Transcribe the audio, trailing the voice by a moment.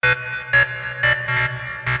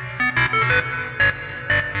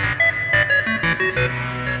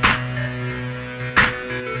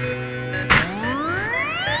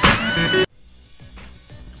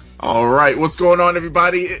right, what's going on,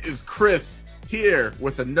 everybody? It is Chris here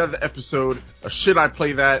with another episode of Should I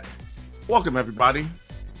Play That? Welcome, everybody.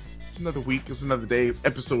 It's another week, it's another day, it's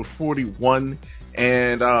episode 41,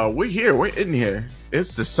 and we're here, we're in here.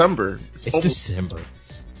 It's December. It's December.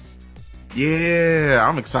 Yeah,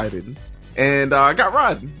 I'm excited. And I got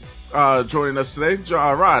Rod joining us today.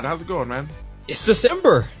 Rod, how's it going, man? It's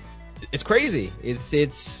December. It's crazy.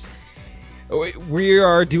 We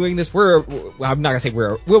are doing this. I'm not gonna say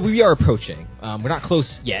we are approaching. We're not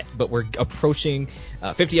close yet, but we're approaching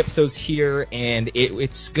 50 episodes here, and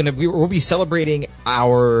we'll be celebrating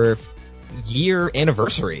our year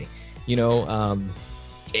anniversary.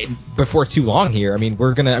 Before too long here.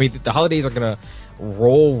 The holidays are gonna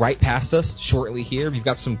roll right past us shortly here. We've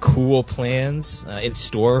got some cool plans in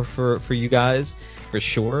store for you guys, for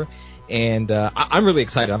sure. And I'm really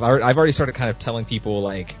excited. I've already started kind of telling people,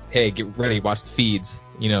 like, hey, get ready, watch the feeds,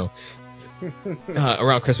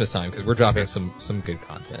 around Christmas time, because we're dropping some good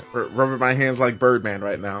content. We're rubbing my hands like Birdman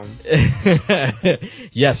right now.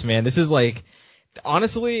 Yes, man. This is like,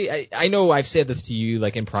 honestly, I know I've said this to you,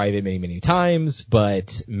 like, in private many, many times,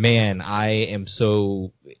 but man, I am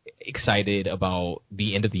so excited about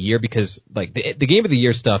the end of the year, because like the game of the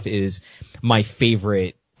year stuff is my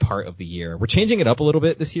favorite part of the year. We're changing it up a little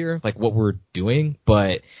bit this year, like what we're doing,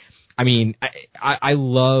 but I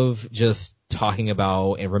love just talking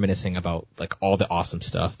about and reminiscing about like all the awesome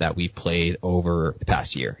stuff that we've played over the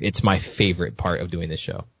past year. It's my favorite part of doing this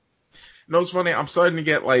show. It's funny, I'm starting to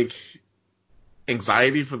get like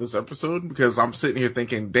anxiety for this episode, because I'm sitting here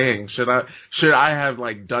thinking, dang, should I have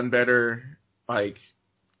like done better like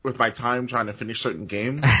with my time trying to finish certain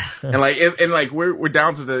games? and we're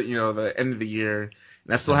down to the end of the year.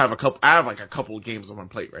 And I still have a couple of games on my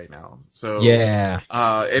plate right now. So yeah.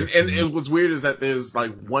 And what's weird is that there's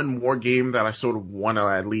like one more game that I sort of want to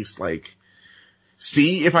at least like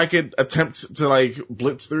see if I could attempt to like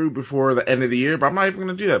blitz through before the end of the year, but I'm not even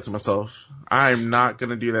going to do that to myself. I'm not going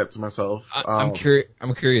to do that to myself. I'm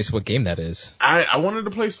curious what game that is. I wanted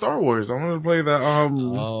to play Star Wars. I wanted to play the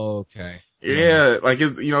Oh, okay. Yeah, like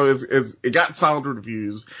it got solid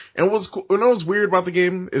reviews. And what's weird about the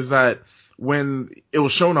game is that when it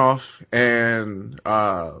was shown off, and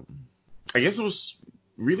I guess it was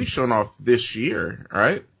really shown off this year,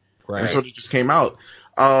 right? Right. And so it just came out.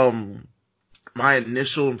 My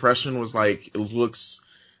initial impression was like, it looks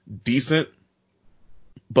decent,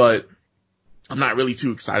 but I'm not really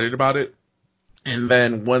too excited about it. And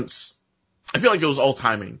then I feel like it was all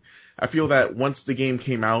timing. I feel that once the game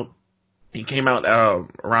came out, it came out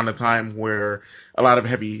around the time where a lot of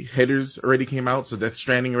heavy hitters already came out. So Death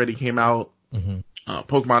Stranding already came out. Mm-hmm.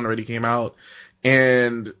 Pokemon already came out.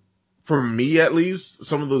 And for me, at least,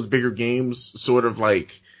 some of those bigger games sort of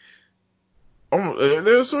like,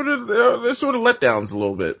 they're sort of letdowns a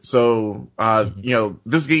little bit. So,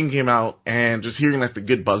 this game came out, and just hearing like the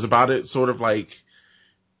good buzz about it sort of like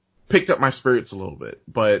picked up my spirits a little bit.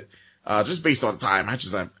 But just based on time,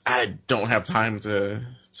 I don't have time to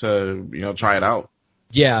try it out.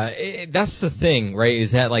 Yeah, that's the thing, right?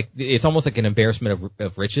 Is that like, it's almost like an embarrassment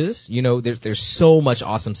of riches. There's so much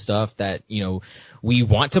awesome stuff that, we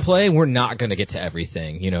want to play. We're not going to get to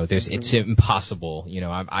everything. It's impossible.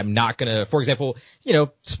 I'm not going to, for example,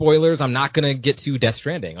 spoilers, I'm not going to get to Death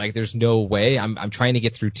Stranding. Like, there's no way. I'm trying to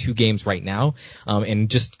get through 2 games right now. And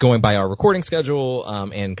just going by our recording schedule,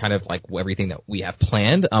 and kind of like everything that we have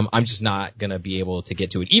planned, I'm just not going to be able to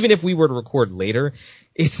get to it. Even if we were to record later,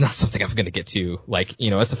 it's not something I'm going to get to. Like,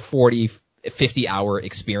 it's a 50 hour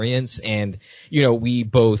experience, and we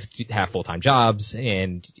both have full-time jobs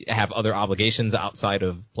and have other obligations outside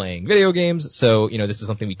of playing video games, so this is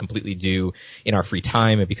something we completely do in our free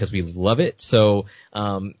time and because we love it. So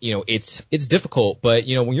it's difficult, but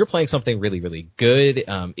when you're playing something really, really good,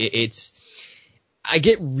 I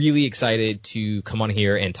get really excited to come on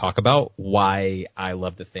here and talk about why I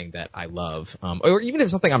love the thing that I love. Or even if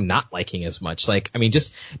it's something I'm not liking as much.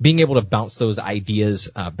 Just being able to bounce those ideas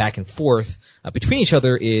back and forth between each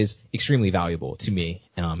other is extremely valuable to me.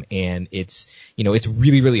 And it's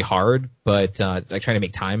really, really hard, but I try to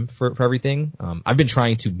make time for everything. I've been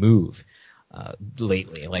trying to move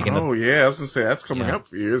lately. I was gonna say, that's coming up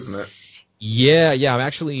for you, isn't it? Yeah. I'm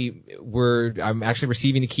actually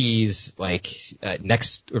receiving the keys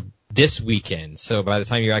this weekend. So by the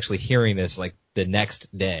time you're actually hearing this, like the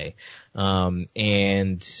next day.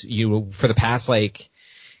 And for the past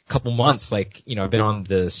couple months, I've been on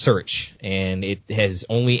the search, and it has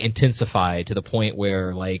only intensified to the point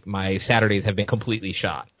where my Saturdays have been completely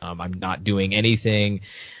shot. I'm not doing anything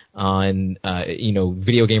on,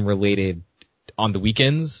 video game related on the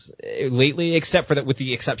weekends lately, except for that, with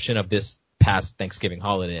the exception of this past Thanksgiving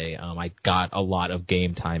holiday, I got a lot of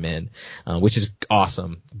game time in, which is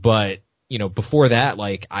awesome. But, before that,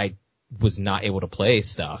 like, I was not able to play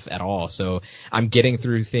stuff at all. So I'm getting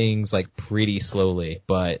through things like pretty slowly,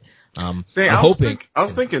 but, I'm hoping. I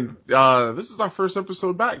was thinking, this is our first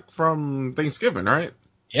episode back from Thanksgiving, right?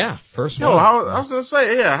 Yeah, first Yo, one. I was gonna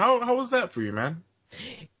say, yeah, how was that for you, man?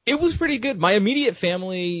 It was pretty good. My immediate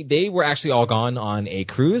family, they were actually all gone on a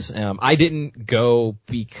cruise. I didn't go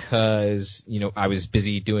because, I was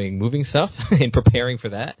busy doing moving stuff and preparing for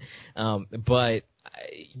that. But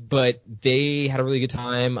they had a really good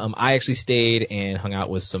time. I actually stayed and hung out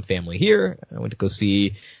with some family here. I went to go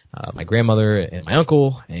see my grandmother and my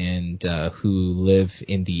uncle, and who live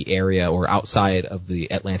in the area or outside of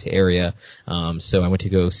the Atlanta area. So I went to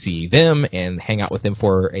go see them and hang out with them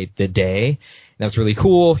for the day. And that was really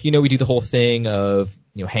cool. We do the whole thing of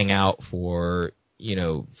hang out for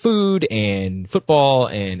food and football,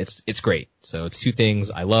 and it's great. So it's two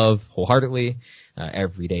things I love wholeheartedly.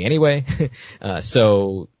 Every day anyway.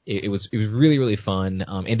 So it was really, really fun.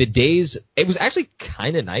 And the days, it was actually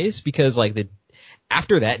kind of nice because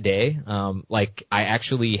after that day, I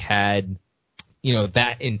actually had,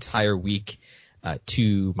 that entire week,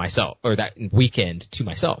 to myself, or that weekend to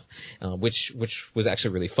myself, which was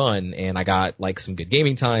actually really fun. And I got some good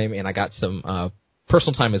gaming time, and I got some,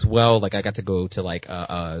 personal time as well. Like I got to go to I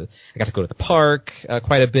got to go to the park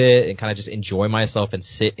quite a bit and kind of just enjoy myself and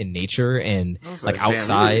sit in nature and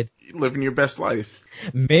outside. You're living your best life.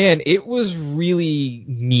 Man, it was really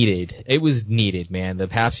needed. It was needed, man. The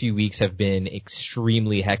past few weeks have been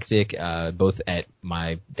extremely hectic, both at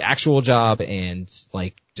my actual job and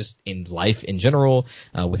just in life in general,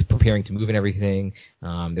 with preparing to move and everything.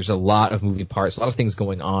 There's a lot of moving parts, a lot of things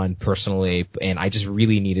going on personally, and I just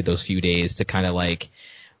really needed those few days to kind of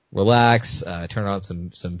relax, turn on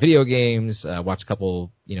some video games, watch a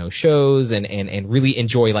couple, shows and really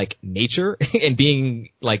enjoy nature and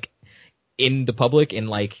being in the public and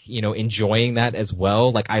enjoying that as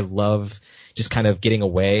well. I love just kind of getting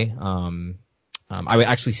away. I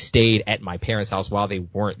actually stayed at my parents' house while they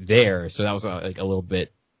weren't there, so that was a little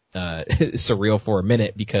bit surreal for a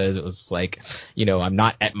minute because it was I'm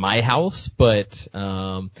not at my house, but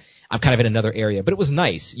I'm kind of in another area. But it was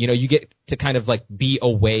nice, you get to kind of be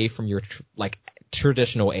away from your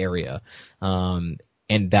traditional area, and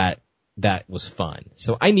that was fun.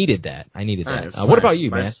 So I needed that. Nice, what about you,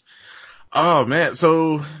 nice. man? Oh man,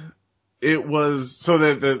 so it was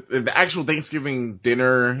the actual Thanksgiving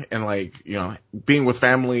dinner and being with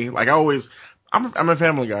family. I'm a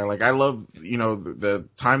family guy. I love the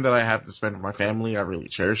time that I have to spend with my family. I really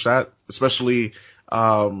cherish that, especially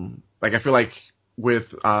I feel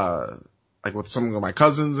with with some of my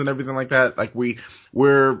cousins and everything like that.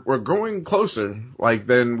 We're growing closer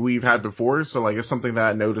than we've had before. So it's something that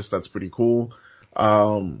I noticed that's pretty cool.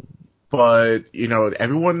 But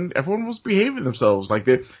everyone was behaving themselves.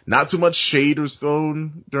 Not too much shade was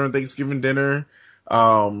thrown during Thanksgiving dinner.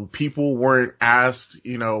 People weren't asked,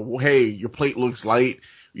 hey, your plate looks light.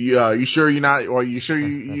 You sure you're not, or you sure are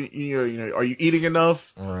you eating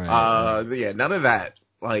enough? Right. Yeah, none of that.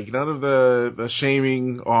 None of the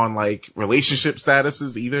shaming on relationship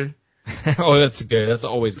statuses either. Oh, that's good. That's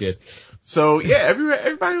always good. So yeah,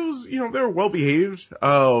 everybody was, they were well behaved.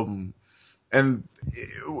 And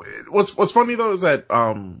what's funny though is that,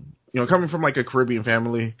 coming from a Caribbean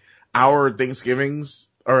family, our Thanksgivings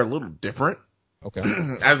are a little different. Okay.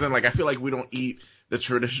 As in I feel we don't eat the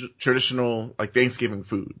traditional Thanksgiving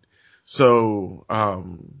food. So,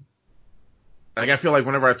 I feel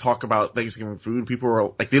whenever I talk about Thanksgiving food, people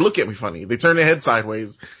are they look at me funny. They turn their head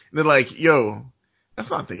sideways and they're yo, that's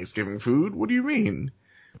not Thanksgiving food. What do you mean?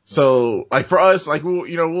 So for us,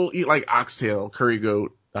 we'll eat oxtail, curry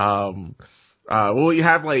goat, we'll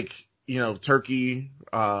have turkey,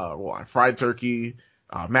 fried turkey,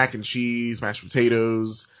 mac and cheese, mashed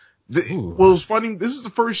potatoes. Well, it was funny. This is the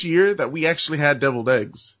first year that we actually had deviled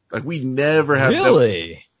eggs. We never have.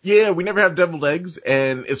 Really? Yeah, we never have deviled eggs,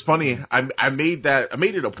 and it's funny. I made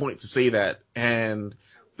it a point to say that, and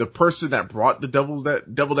the person that brought the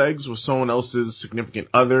deviled eggs was someone else's significant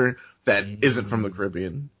other that isn't from the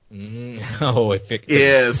Caribbean. Oh, I figured.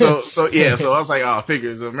 Yeah, so I was oh,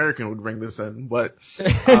 figures an American would bring this in, but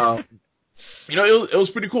it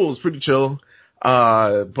was pretty cool. It was pretty chill.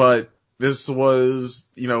 But this was,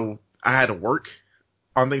 I had to work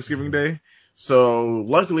on Thanksgiving Day. So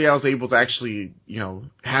luckily I was able to actually,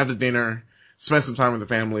 have the dinner, spend some time with the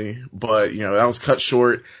family, but, that was cut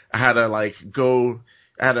short. I had to I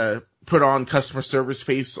had to put on customer service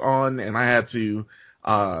face on, and I had to,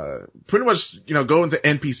 pretty much, go into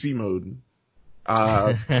NPC mode.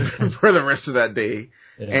 for the rest of that day.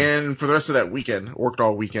 Yeah. And for the rest of that weekend. Worked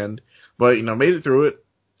all weekend. But, made it through it.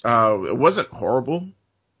 It wasn't horrible.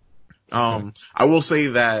 I will say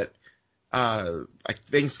that, like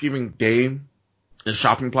Thanksgiving Day, the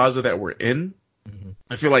shopping plaza that we're in,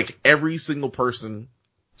 I feel like every single person,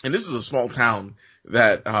 and this is a small town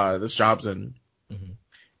that, this job's in,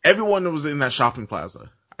 everyone that was in that shopping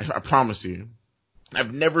plaza, I promise you,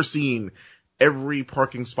 I've never seen every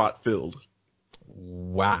parking spot filled.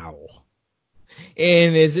 Wow.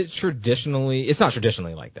 And is it traditionally, it's not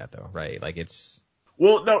traditionally like that though, right? Like it's,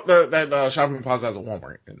 well, no, that shopping plaza has a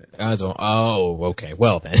Walmart in it. Oh, okay.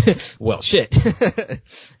 Well then. Well, shit.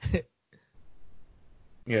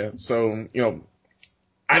 Yeah, so,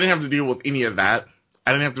 I didn't have to deal with any of that.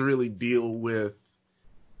 I didn't have to really deal with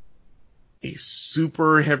a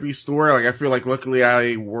super heavy store. Like, I feel like luckily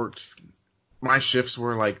my shifts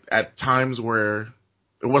were like at times where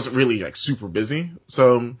it wasn't really like super busy.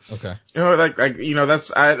 So, okay.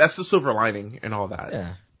 That's the silver lining and all that.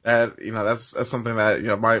 Yeah. That's something that,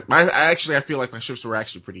 I feel like my shifts were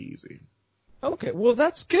actually pretty easy. Okay. Well,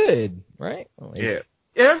 that's good, right? Yeah.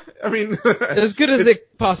 Yeah, I mean, as good as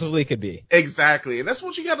it possibly could be. Exactly, and that's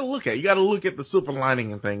what you got to look at. You got to look at the silver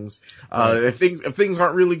lining in things. Right. If things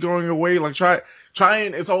aren't really going your way, like try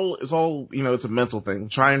and it's all it's a mental thing.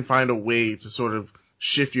 Try and find a way to sort of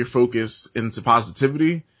shift your focus into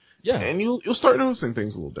positivity. Yeah, and you'll start noticing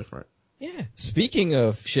things a little different. Yeah. Speaking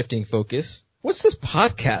of shifting focus, what's this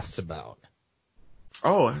podcast about?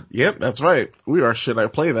 Oh, yep, that's right. We are Should I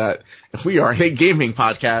Play That? We are a gaming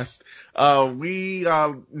podcast. We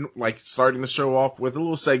like starting the show off with a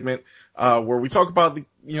little segment, where we talk about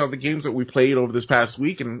the games that we played over this past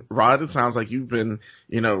week. And Rod, it sounds like you've been,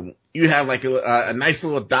 you have like a nice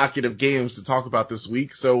little docket of games to talk about this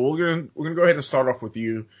week. So we're gonna go ahead and start off with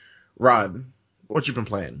you, Rod. What you been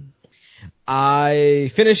playing? I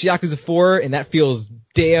finished Yakuza 4 and that feels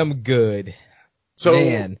damn good. So,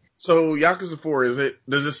 man. So Yakuza 4,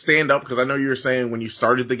 does it stand up? Because I know you were saying when you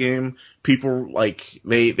started the game, people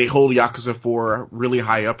they hold Yakuza 4 really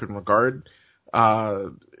high up in regard.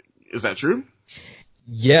 Is that true?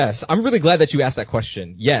 Yes, I'm really glad that you asked that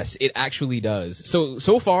question. Yes, it actually does.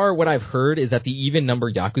 So far what I've heard is that the even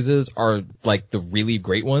number Yakuzas are like the really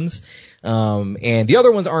great ones. And the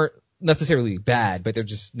other ones aren't necessarily bad, but they're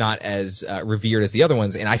just not as revered as the other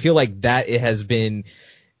ones. And I feel like that it has been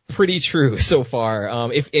pretty true so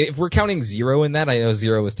far. If we're counting 0 in that, I know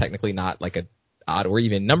 0 is technically not like a odd or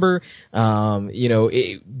even number.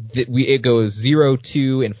 It goes 0,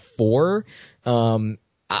 2, and 4.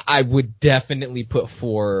 I would definitely put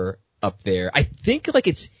 4 up there. I think like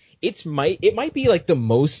it might be like the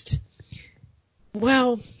most,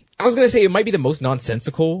 well, I was gonna say it might be the most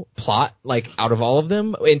nonsensical plot, like, out of all of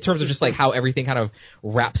them, in terms of just like how everything kind of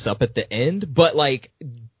wraps up at the end. But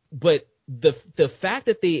the fact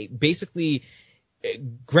that they basically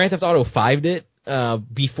Grand Theft Auto 5'd it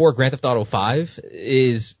before Grand Theft Auto 5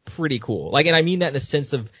 is pretty cool. Like, and I mean that in the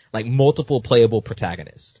sense of like multiple playable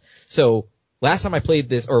protagonists. So last time I played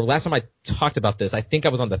this, or last time I talked about this, I think I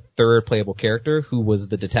was on the 3rd playable character, who was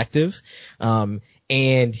the detective.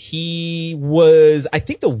 And he was, I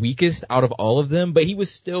think, the weakest out of all of them, but he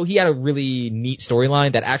had a really neat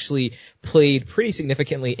storyline that actually played pretty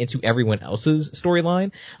significantly into everyone else's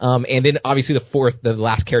storyline. And then obviously the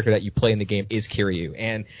last character that you play in the game is Kiryu.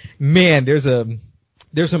 And man, there's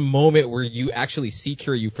a moment where you actually see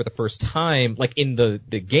Kiryu for the first time, like in the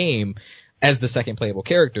game, as the 2nd playable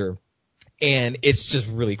character. And it's just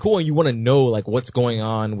really cool. And you want to know like what's going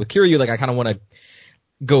on with Kiryu. Like, I kind of want to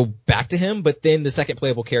go back to him, but then the 2nd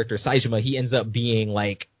playable character, Saejima, he ends up being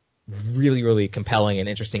like really, really compelling and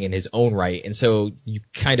interesting in his own right. And so you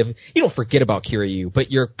don't forget about Kiryu,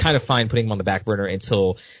 but you're kind of fine putting him on the back burner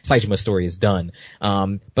until Saejima's story is done.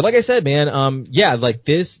 But like I said, man, yeah, like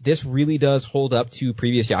this really does hold up to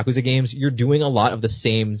previous Yakuza games. You're doing a lot of the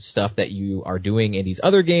same stuff that you are doing in these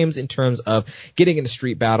other games in terms of getting into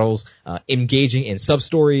street battles, engaging in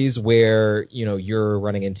sub-stories where, you're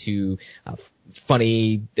running into,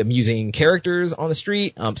 funny, amusing characters on the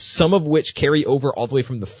street, some of which carry over all the way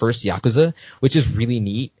from the first Yakuza, which is really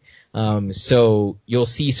neat. So you'll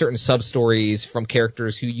see certain sub-stories from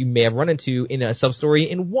characters who you may have run into in a sub-story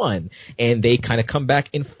in 1, and they kind of come back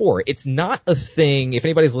in 4. It's not a thing, if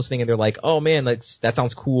anybody's listening and they're like, oh man, that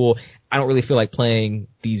sounds cool, I don't really feel like playing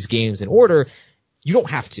these games in order. You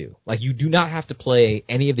don't have to. Like, you do not have to play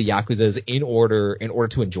any of the Yakuzas in order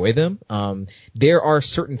to enjoy them. There are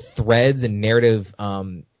certain threads and narrative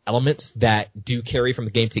elements that do carry from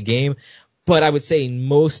game to game, but I would say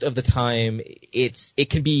most of the time it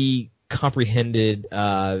can be comprehended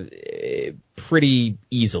pretty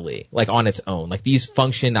easily, like on its own. Like these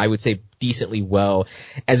function, I would say, decently well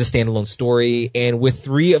as a standalone story. And with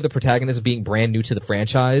 3 of the protagonists being brand new to the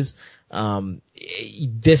franchise,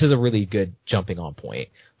 this is a really good jumping on point.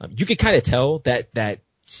 You could kind of tell that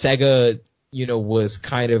Sega, was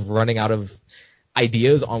kind of running out of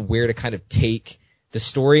ideas on where to kind of take the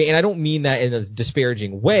story. And I don't mean that in a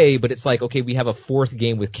disparaging way, but it's like, okay, we have a 4th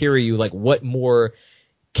game with Kiryu. Like, what more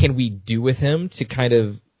can we do with him to kind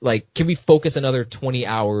of, like, can we focus another 20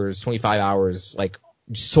 hours, 25 hours, like,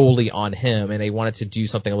 solely on him? And they wanted to do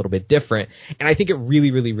something a little bit different. And I think it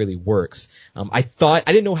really, really, really works. I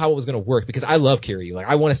didn't know how it was going to work because I love Kiryu. Like,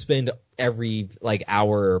 I want to spend every, like,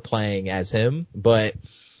 hour playing as him, but,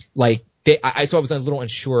 like, so I was a little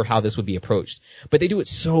unsure how this would be approached, but they do it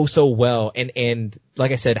so well. And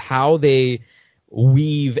like I said, how they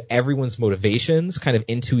weave everyone's motivations kind of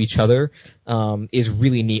into each other, is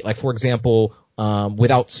really neat. Like, for example,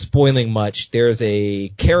 without spoiling much, there's a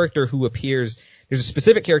specific character who appears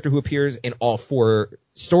in all 4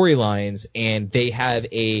 storylines, and they have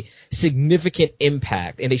a significant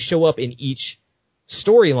impact, and they show up in each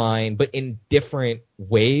storyline, but in different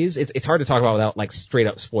ways. It's hard to talk about without, like, straight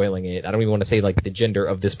up spoiling it. I don't even want to say, like, the gender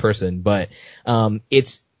of this person, but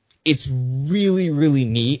it's really, really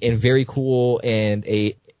neat and very cool and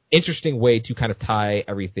a interesting way to kind of tie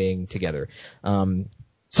everything together.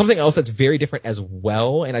 Something else that's very different as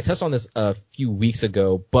well, and I touched on this a few weeks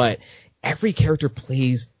ago, but every character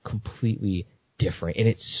plays completely different, and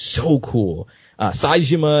it's so cool.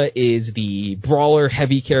 Saejima is the brawler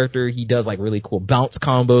heavy character. He does, like, really cool bounce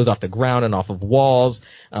combos off the ground and off of walls.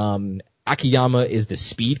 Akiyama is the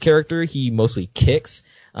speed character. He mostly kicks,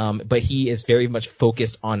 but he is very much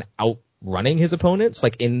focused on outrunning his opponents,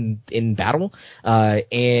 like in battle.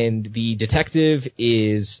 And the detective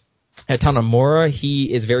is Tanamura.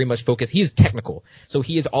 He is very much focused. He's technical, so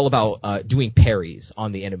he is all about doing parries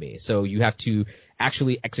on the enemy. So you have to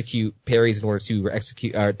actually execute parries in order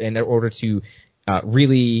to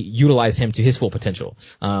really utilize him to his full potential.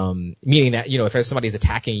 Meaning that, if somebody's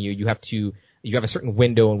attacking you, you have a certain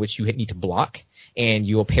window in which you need to block, and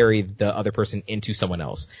you will parry the other person into someone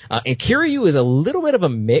else. And Kiryu is a little bit of a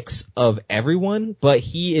mix of everyone, but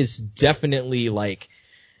he is definitely, like,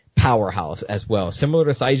 powerhouse as well. Similar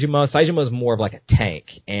to Saejima. Saejima is more of like a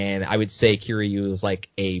tank, and I would say Kiryu is like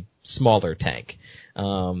a smaller tank.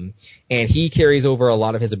 And he carries over a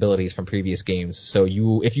lot of his abilities from previous games. So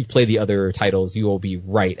if you've played the other titles, you will be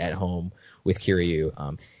right at home with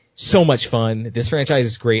Kiryu. So much fun. This franchise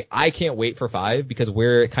is great. I can't wait for 5 because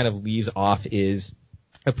where it kind of leaves off is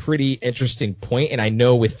a pretty interesting point. And I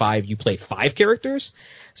know with 5 you play 5 characters.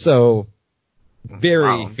 So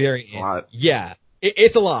very, very, it's a lot. Yeah.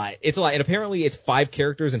 It's a lot. It's a lot. And apparently it's 5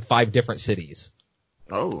 characters in 5 different cities.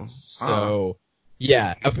 Oh. So,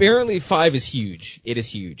 yeah. Apparently 5 is huge. It is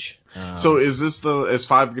huge. So is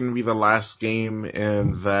 5 going to be the last game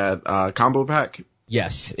in that combo pack?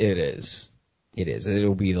 Yes, it is. It is.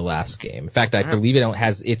 It'll be the last game. In fact, I believe it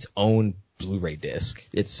has its own Blu-ray disc.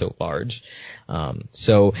 It's so large.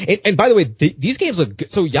 And by the way, these games look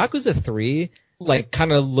good. So Yakuza 3, like,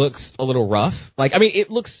 kind of looks a little rough. Like, I mean,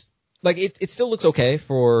 it looks like it still looks okay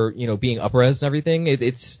for, being up-res and everything.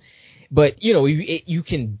 But you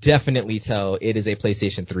can definitely tell it is a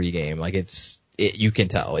PlayStation 3 game. Like, you can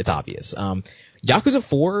tell. It's obvious. Yakuza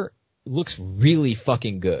 4 looks really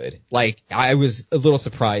fucking good. Like, I was a little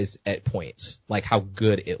surprised at points, like how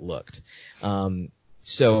good it looked.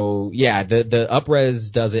 So yeah, the up-res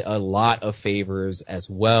does it a lot of favors as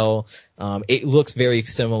well. It looks very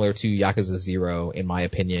similar to Yakuza 0 in my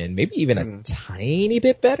opinion, maybe even a tiny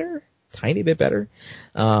bit better.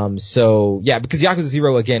 So yeah, because Yakuza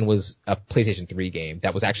 0 again was a PlayStation 3 game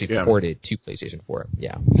that was actually ported to PlayStation 4.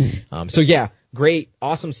 Yeah. So yeah, great,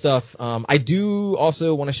 awesome stuff. I do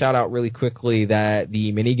also want to shout out really quickly that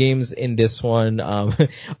the mini games in this one,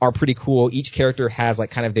 are pretty cool. Each character has like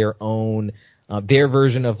kind of their own, their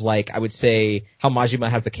version of, like, I would say how Majima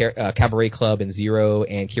has the cabaret club in 0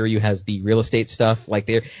 and Kiryu has the real estate stuff. Like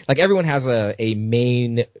everyone has a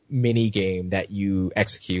main mini game that you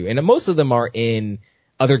execute, and most of them are in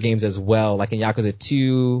other games as well. Like in Yakuza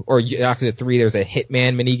 2 or Yakuza 3, there's a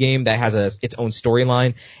Hitman mini game that has its own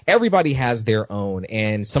storyline. Everybody has their own,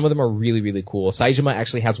 and some of them are really, really cool. Saejima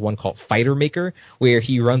actually has one called Fighter Maker, where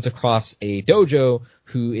he runs across a dojo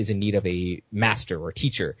who is in need of a master or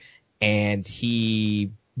teacher. And he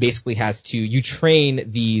basically you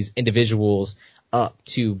train these individuals up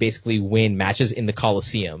to basically win matches in the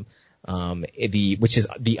Colosseum, which is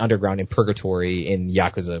the underground in purgatory in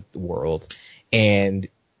Yakuza world. And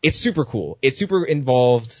it's super cool. It's super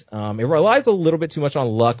involved. It relies a little bit too much on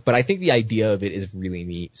luck, but I think the idea of it is really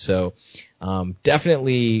neat. So,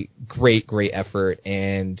 definitely great effort,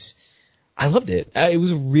 and I loved it. It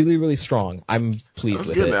was really, really strong. I'm pleased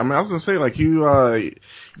with good. it. I mean, I was gonna say, like, you've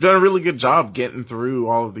done a really good job getting through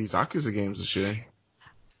all of these Yakuza games this year.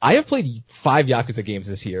 I have played 5 Yakuza games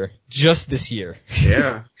this year. Just this year.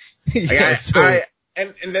 Yeah. Yeah,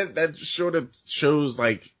 and that sort of shows,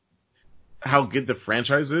 like, how good the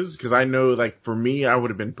franchise is, because I know, like, for me, I would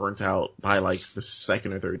have been burnt out by, like, the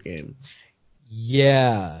second or third game.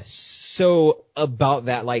 Yeah. So about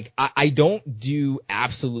that, like, I don't do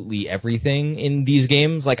absolutely everything in these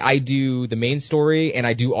games. Like, I do the main story and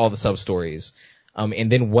I do all the sub stories.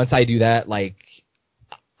 And then once I do that, like,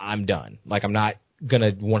 I'm done. Like, I'm not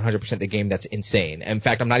gonna 100% the game. That's insane. In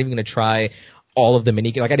fact, I'm not even gonna try all of the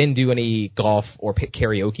mini, like, I didn't do any golf or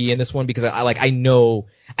karaoke in this one because I know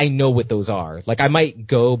what those are. Like, I might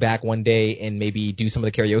go back one day and maybe do some of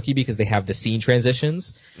the karaoke because they have the scene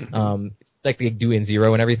transitions, like they do in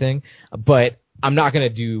Zero and everything. But I'm not gonna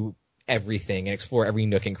do everything and explore every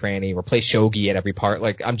nook and cranny or play shogi at every part.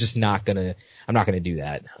 Like, I'm not gonna do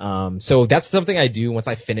that. So that's something I do once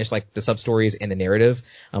I finish, like, the sub stories and the narrative.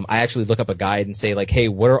 I actually look up a guide and say, like, hey,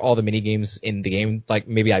 what are all the mini games in the game? Like,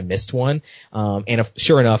 maybe I missed one. And if,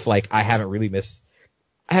 sure enough, like, I haven't really missed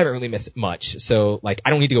much. So, like, I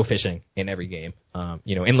don't need to go fishing in every game.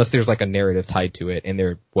 Unless there's, like, a narrative tied to it, and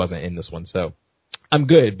there wasn't in this one. So I'm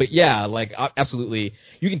good. But yeah, like, absolutely,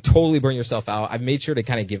 you can totally burn yourself out. I've made sure to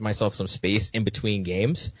kind of give myself some space in between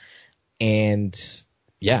games. And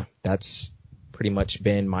yeah, that's pretty much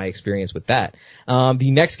been my experience with that.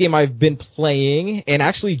 The next game I've been playing and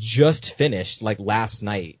actually just finished, like, last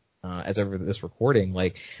night, as of this recording,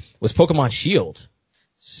 like, was Pokemon Shield.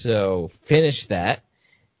 So finished that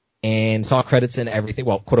and saw credits and everything.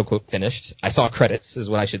 Well, quote unquote finished. I saw credits is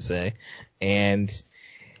what I should say. And,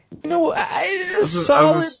 I was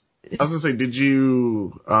gonna say, did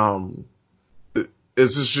you,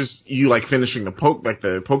 is this just you, like, finishing the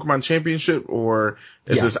Pokemon Championship, or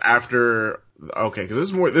is this after? Okay, because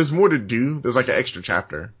there's more to do. There's, like, an extra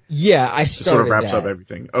chapter. Yeah, I started sort of wraps that. up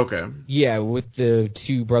everything. Okay. Yeah, with the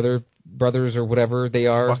two brothers or whatever they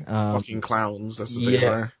are. Walking clowns. That's what they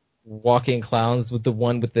are. Walking clowns, with the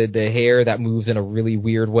one with the hair that moves in a really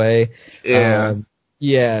weird way. Yeah.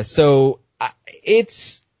 Yeah. So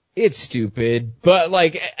it's stupid, but,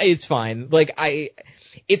 like, it's fine. Like,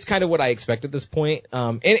 it's kind of what I expect at this point.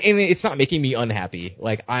 And it's not making me unhappy.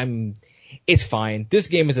 Like, it's fine. This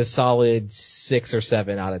game is a solid 6 or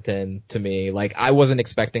 7 out of 10 to me. Like, I wasn't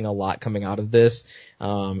expecting a lot coming out of this.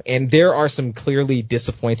 And there are some clearly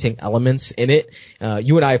disappointing elements in it.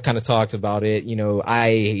 You and I have kind of talked about it.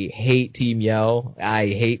 I hate Team Yell. I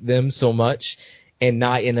hate them so much, and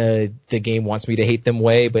not in the game wants me to hate them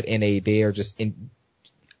way, but they are just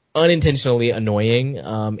unintentionally annoying.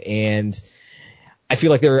 And I feel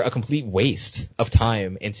like they're a complete waste of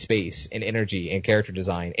time and space and energy and character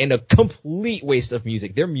design, and a complete waste of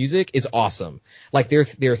music. Their music is awesome. Like, their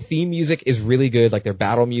theme music is really good. Like, their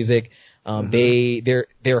battle music,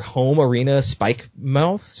 their home arena, Spike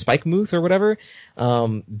Mooth or whatever.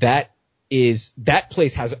 That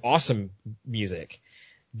place has awesome music.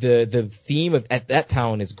 The theme of at that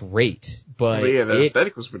town is great, but yeah, the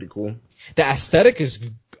aesthetic was pretty cool. The aesthetic is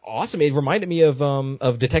awesome. It reminded me of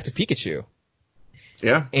Detective Pikachu.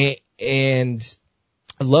 Yeah. And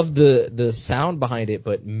I love the sound behind it,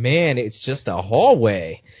 but man, it's just a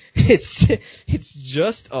hallway. It's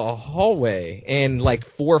just a hallway and, like,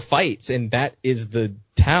 4 fights, and that is the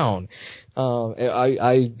town.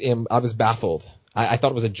 I was baffled. I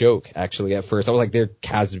thought it was a joke, actually, at first. I was like, there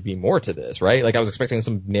has to be more to this, right? Like, I was expecting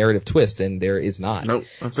some narrative twist, and there is not. Nope,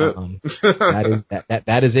 that's it.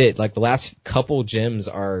 That is it. Like, the last couple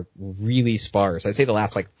gyms are really sparse. I'd say the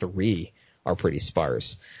last, like, 3 are pretty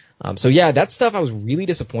sparse. So yeah, that stuff I was really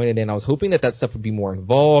disappointed in. I was hoping that stuff would be more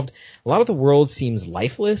involved. A lot of the world seems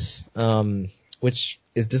lifeless, which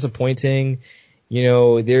is disappointing.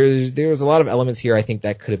 There's a lot of elements here I think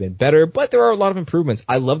that could have been better, but there are a lot of improvements.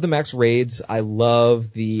 I love the max raids. I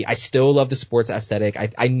still love the sports aesthetic.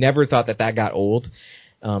 I never thought that got old.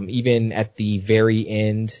 Even at the very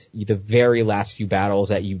end, the very last few battles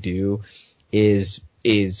that you do is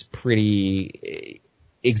pretty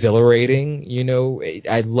exhilarating.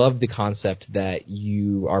 I love the concept that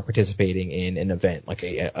you are participating in an event, like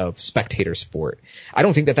a spectator sport. I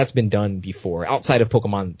don't think that's been done before outside of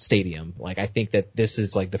Pokemon Stadium. Like, I think that this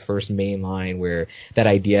is, like, the first main line where that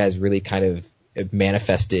idea has really kind of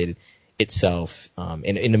manifested itself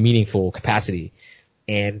in a meaningful capacity,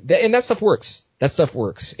 and that stuff works.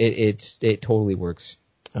 It totally works.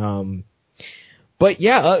 But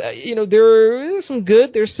yeah, there's some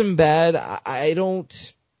good, there's some bad. I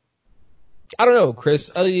don't know,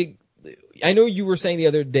 Chris. I know you were saying the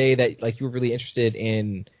other day that like you were really interested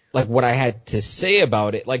in like what I had to say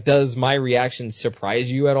about it. Like, does my reaction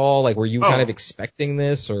surprise you at all? Like, were you kind of expecting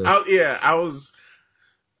this or? I was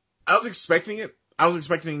expecting it. I was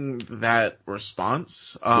expecting that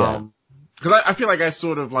response. Cause I feel like I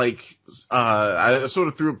sort of like, I sort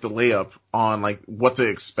of threw up the layup on like what to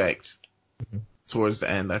expect towards the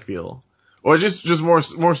end, I feel. Or just more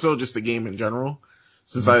so just the game in general,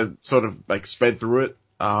 since I sort of like sped through it.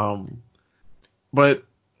 But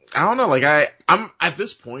I don't know, like I'm at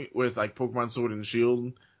this point with like Pokemon Sword and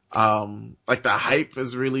Shield, like the hype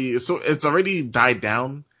is really, it's already died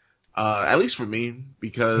down, at least for me,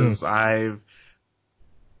 because I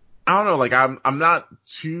don't know, like I'm not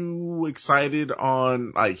too excited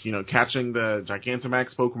on like, catching the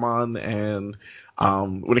Gigantamax Pokemon, and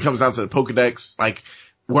when it comes down to the Pokedex, like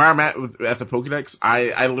where I'm at the Pokedex,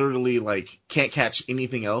 I literally like can't catch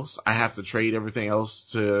anything else. I have to trade everything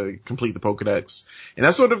else to complete the Pokedex. And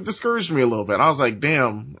that sort of discouraged me a little bit. I was like,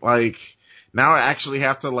 damn, like now I actually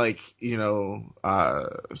have to like,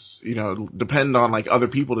 depend on like other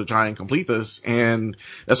people to try and complete this. And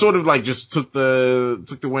that sort of like just took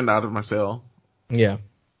the wind out of my sail. Yeah.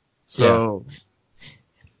 So.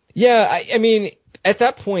 Yeah. I mean, at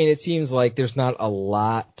that point, it seems like there's not a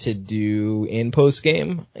lot to do in post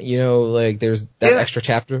game. Like there's that extra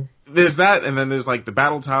chapter. There's that, and then there's like the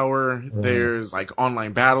battle tower. Right. There's like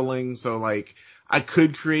online battling. So like I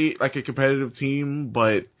could create like a competitive team,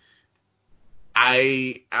 but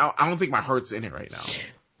I don't think my heart's in it right now.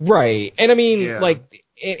 Right. And I mean, like,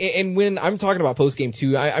 and when I'm talking about post game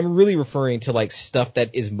too, I'm really referring to like stuff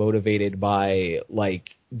that is motivated by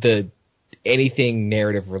like anything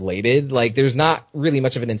narrative related. Like there's not really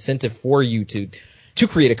much of an incentive for you to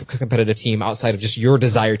create a competitive team outside of just your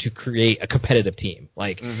desire to create a competitive team.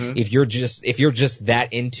 Like if you're just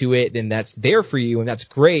that into it, then that's there for you and that's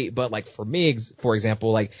great. But like for me, for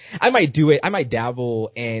example, like I might do it, I might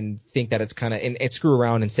dabble and think that it's kind of, and screw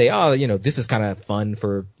around and say, oh, this is kind of fun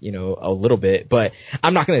for, a little bit, but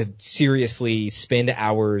I'm not going to seriously spend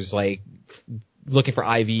hours like looking for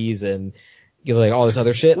IVs and like all this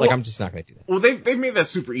other shit. Well, like I'm just not going to do that. Well, they've made that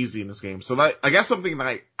super easy in this game. So that, I guess something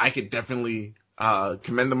that I could definitely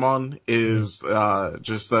commend them on is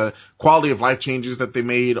just the quality of life changes that they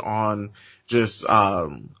made on just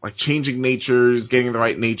like changing natures, getting the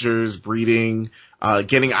right natures, breeding,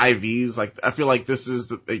 getting IVs. Like I feel like this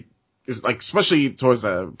is like especially towards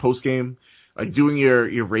a post game, like doing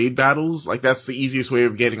your raid battles, like that's the easiest way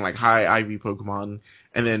of getting like high IV Pokemon.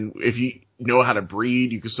 And then if you know how to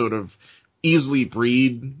breed, you can sort of easily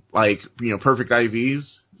breed like perfect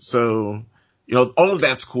IVs. So all of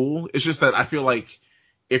that's cool. It's just that I feel like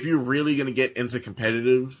if you're really going to get into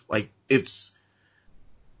competitive, like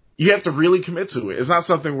you have to really commit to it. It's not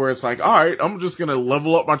something where it's like, all right, I'm just going to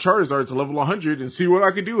level up my Charizard to level 100 and see what I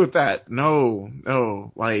can do with that.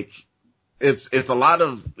 No, like it's a lot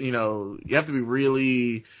of, you have to be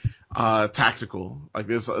really, tactical. Like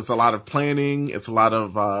it's a lot of planning. It's a lot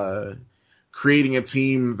of, creating a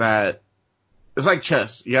team that it's like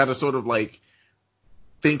chess. You have to sort of like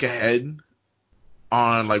think ahead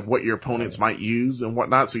on like what your opponents might use and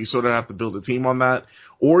whatnot. So you sort of have to build a team on that,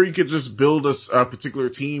 or you could just build a particular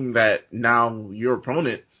team that now your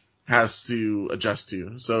opponent has to adjust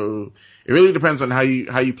to. So it really depends on how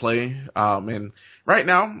you play. And right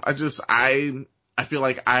now I feel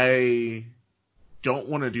like I don't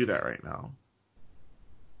want to do that right now.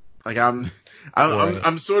 Like I'm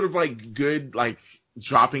sort of like good, like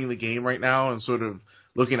dropping the game right now and sort of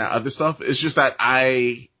looking at other stuff. It's just that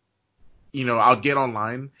I'll get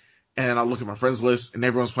online and I'll look at my friends list and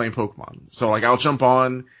everyone's playing Pokemon. So like I'll jump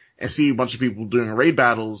on and see a bunch of people doing raid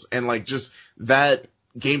battles, and like just that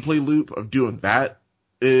gameplay loop of doing that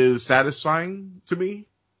is satisfying to me.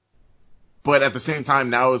 But at the same time,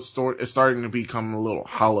 now it's starting to become a little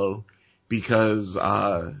hollow because,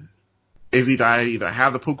 I either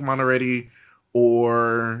have the Pokemon already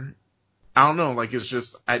or I don't know, like it's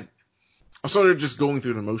just, I'm sort of just going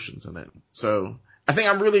through the motions in it. So I think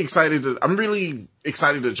I'm really excited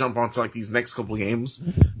to jump onto like these next couple games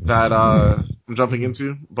that, I'm jumping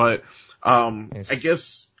into. But,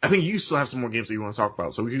 nice. I think you still have some more games that you want to talk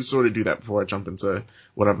about. So we can sort of do that before I jump into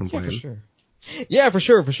what I've been playing. For sure. Yeah, for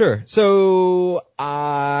sure. So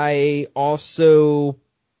I also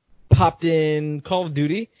hopped in Call of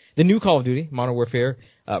Duty, the new Call of Duty, Modern Warfare,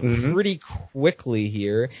 pretty quickly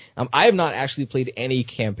here. I have not actually played any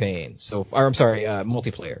campaign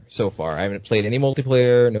multiplayer so far. I haven't played any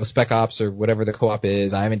multiplayer, no Spec Ops or whatever the co-op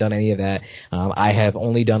is. I haven't done any of that. I have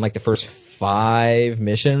only done like the first 5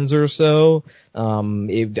 missions or so.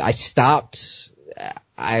 I stopped,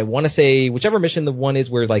 I want to say whichever mission the one is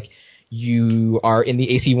where like you are in the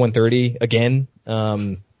AC-130 again.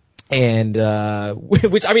 And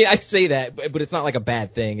which, I mean, I say that, but it's not like a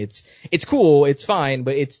bad thing. It's cool, it's fine,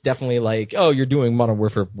 but it's definitely like, oh, you're doing Modern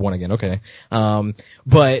Warfare 1 again, okay.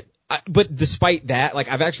 But despite that, like,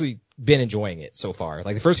 I've actually been enjoying it so far.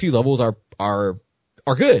 Like, the first few levels are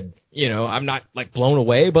good. You know, I'm not like blown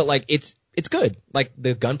away, but like, it's good. Like,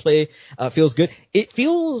 the gunplay, feels good. It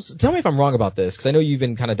feels, tell me if I'm wrong about this, cause I know you've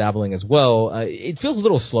been kind of dabbling as well. It feels a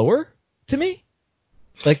little slower to me.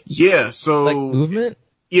 Like, yeah, so. Like movement?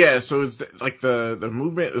 Yeah, so it's like the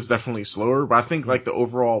movement is definitely slower, but I think like the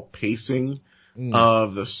overall pacing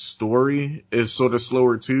of the story is sort of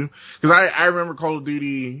slower too. Cause I remember Call of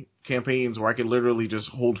Duty campaigns where I could literally just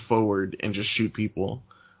hold forward and just shoot people.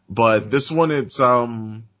 But this one, it's,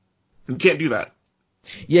 you can't do that.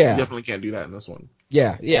 Yeah. You definitely can't do that in this one.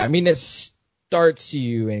 Yeah. I mean, it starts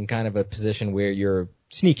you in kind of a position where you're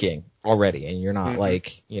sneaking already and you're not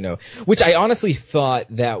like, you know, which I honestly thought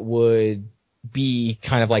that would be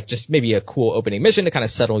kind of like just maybe a cool opening mission to kind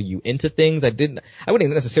of settle you into things. I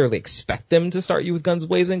wouldn't necessarily expect them to start you with guns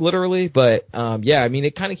blazing, literally, but yeah, I mean,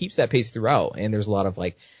 it kind of keeps that pace throughout, and there's a lot of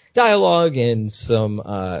like dialogue and some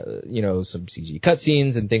some CG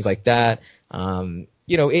cutscenes and things like that.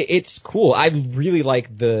 You know, it's cool. I really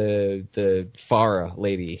like the Farah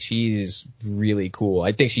lady. She's really cool.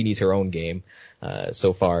 I think she needs her own game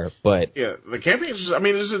so far, but yeah, the campaign is just, I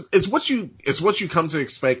mean, it's what you come to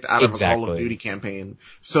expect out of a Call of Duty campaign.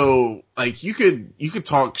 So like you could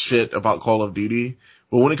talk shit about Call of Duty,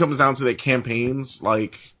 but when it comes down to the campaigns,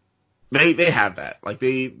 like they have that. Like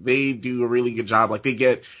they do a really good job. Like they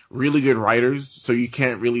get really good writers, so you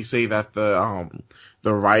can't really say that the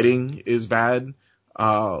writing is bad.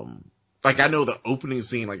 Like I know the opening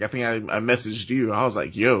scene, like I think I messaged you. I was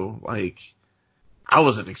like, yo, like I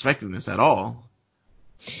wasn't expecting this at all.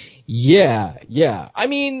 Yeah. I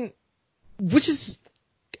mean, that's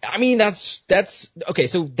okay.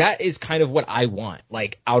 So that is kind of what I want,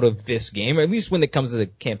 like, out of this game, or at least when it comes to the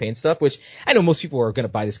campaign stuff, which I know most people are going to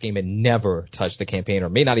buy this game and never touch the campaign, or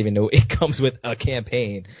may not even know it comes with a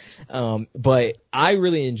campaign. But I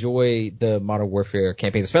really enjoy the Modern Warfare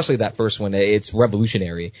campaign, especially that first one. It's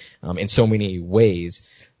revolutionary, in so many ways,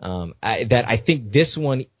 that I think this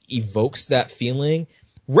one evokes that feeling.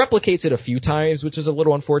 Replicates it a few times, which is a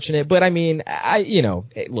little unfortunate, but I mean,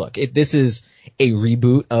 this is a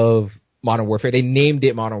reboot of Modern Warfare. They named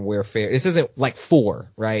it Modern Warfare. This isn't like 4,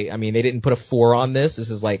 right? I mean, they didn't put a 4 on this.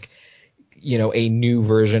 This is like, you know, a new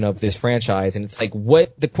version of this franchise. And it's like,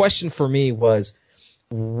 the question for me was,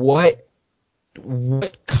 what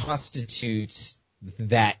constitutes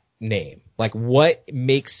that name? Like, what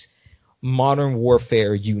makes Modern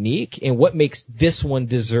Warfare unique, and what makes this one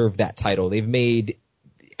deserve that title? They've made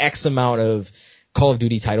X amount of Call of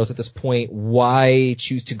Duty titles at this point. Why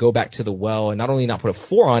choose to go back to the well and not only not put a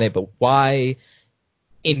 4 on it, but why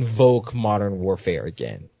invoke Modern Warfare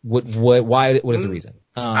again? What is the reason?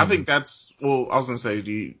 I think I was gonna say,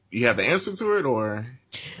 do you have the answer to it, or?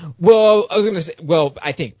 Well, I was gonna say,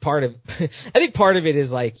 I think part of it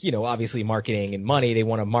is like, you know, obviously marketing and money. They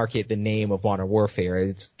want to market the name of Modern Warfare.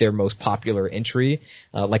 It's their most popular entry,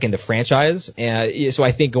 like in the franchise. And so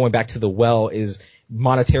I think going back to the well is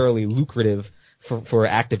monetarily lucrative for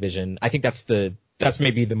Activision. I think that's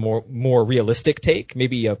maybe the more realistic take,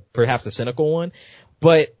 maybe perhaps a cynical one,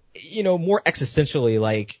 but you know, more existentially,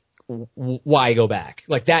 like, why go back?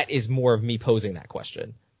 Like, that is more of me posing that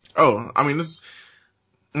question. Oh, I mean, this is,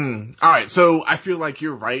 all right. So I feel like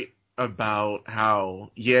you're right about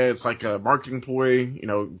how, yeah, it's like a marketing ploy, you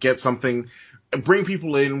know, get something, bring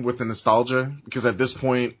people in with the nostalgia, because at this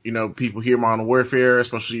point, you know, people hear Modern Warfare,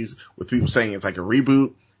 especially with people saying it's like a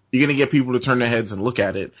reboot, you're going to get people to turn their heads and look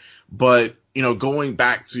at it. But, you know, going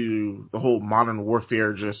back to the whole Modern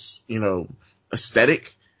Warfare, just, you know,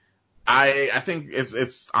 aesthetic, I think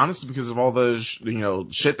it's honestly because of all the,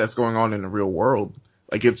 shit that's going on in the real world.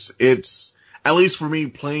 Like it's, at least for me,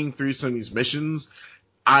 playing through some of these missions,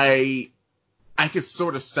 I could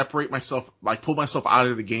sort of separate myself, like pull myself out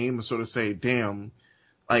of the game and sort of say, damn,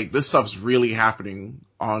 like this stuff's really happening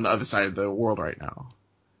on the other side of the world right now.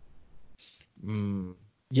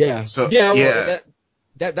 Yeah. So, yeah. Yeah.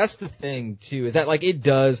 Well, that's the thing too, is that like it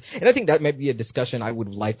does, and I think that might be a discussion I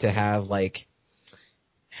would like to have, like,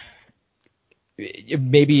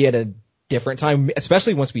 maybe at a different time,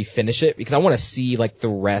 especially once we finish it, because I want to see like the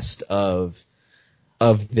rest of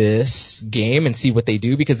this game and see what they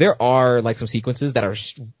do, because there are like some sequences that are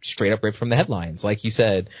straight up ripped from the headlines, like you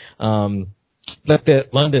said. Like the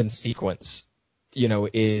London sequence,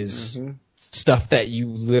 is stuff that you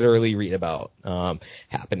literally read about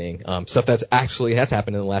happening, stuff that's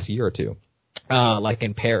happened in the last year or two, like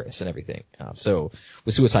in Paris and everything. So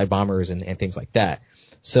with suicide bombers and things like that.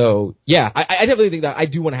 So yeah, I definitely think that I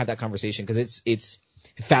do want to have that conversation, because it's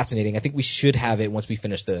fascinating. I think we should have it once we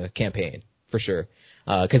finish the campaign for sure.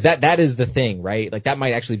 Cause that is the thing, right? Like that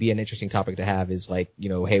might actually be an interesting topic to have, is like,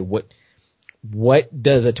 hey, what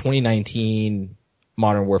does a 2019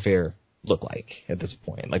 Modern Warfare look like at this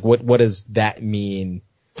point? Like what does that mean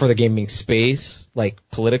for the gaming space, like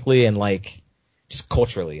politically and like just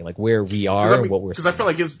culturally, like where we are and what we're seeing? Because I feel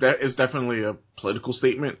like it's definitely a political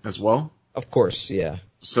statement as well. Of course, yeah.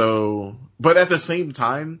 So, but at the same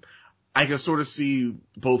time, I can sort of see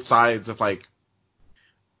both sides of like,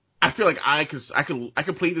 I feel like I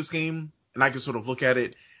could play this game and I can sort of look at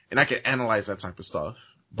it and I can analyze that type of stuff.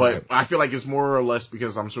 But Right. I feel like it's more or less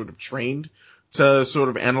because I'm sort of trained to sort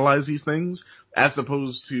of analyze these things, as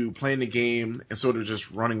opposed to playing the game and sort of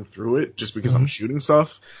just running through it just because I'm shooting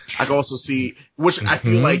stuff. I can also see, which I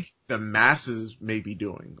feel like the masses may be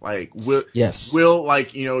doing. Like, will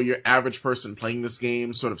like, your average person playing this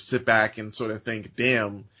game sort of sit back and sort of think,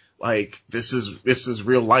 damn, like this is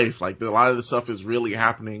real life. Like a lot of the stuff is really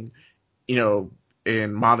happening,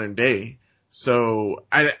 in modern day. So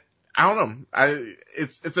I don't know.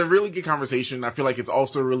 It's a really good conversation. I feel like it's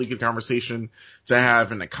also a really good conversation to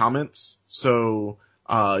have in the comments. So,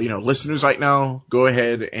 listeners right now, go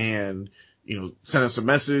ahead and, send us a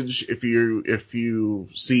message if you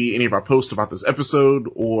see any of our posts about this episode,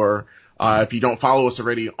 or, if you don't follow us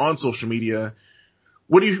already on social media.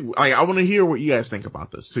 What do you, like, I want to hear what you guys think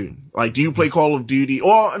about this too. Like, do you play Call of Duty?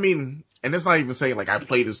 Well, I mean, and it's not even saying like I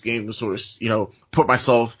play this game to sort of, put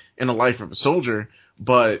myself in the life of a soldier.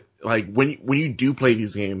 But like when you do play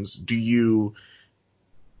these games, do you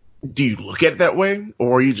look at it that way,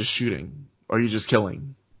 or are you just shooting? Or are you just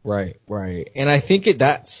killing? Right. And I think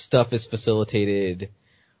that stuff is facilitated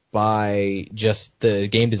by just the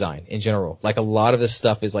game design in general. Like a lot of this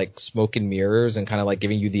stuff is like smoke and mirrors and kind of like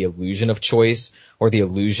giving you the illusion of choice, or the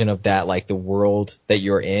illusion of that like the world that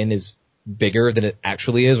you're in is bigger than it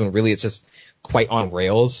actually is, when really it's just quite on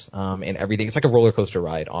rails, and everything. It's like a roller coaster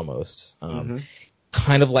ride almost.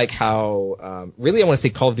 Kind of like how, really I want to say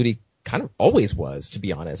Call of Duty kind of always was, to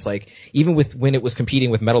be honest. Like even when it was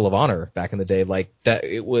competing with Medal of Honor back in the day, like that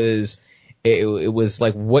it was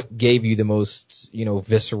like what gave you the most,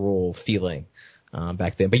 visceral feeling,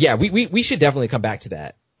 back then. But yeah, we should definitely come back to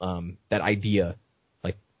that idea,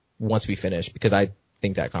 like once we finish, because I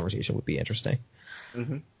think that conversation would be interesting.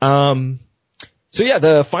 So yeah,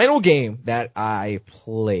 the final game that I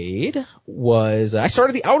played was, I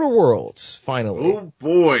started The Outer Worlds, finally. Oh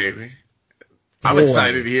boy. I'm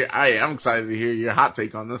excited to hear, I'm excited to hear your hot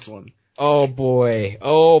take on this one. Oh boy.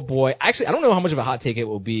 Actually, I don't know how much of a hot take it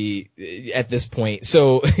will be at this point.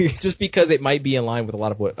 So just because it might be in line with a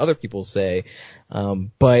lot of what other people say.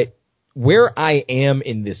 But where I am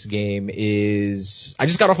in this game is, I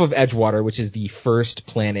just got off of Edgewater, which is the first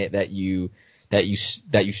planet that you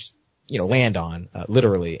land on,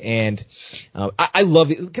 literally. And, I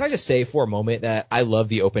love it. Can I just say for a moment that I love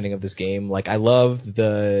the opening of this game? Like, I love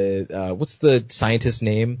the, what's the scientist's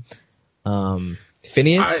name?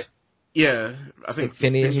 Phineas? I think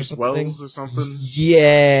Phineas Phineas Wells or something.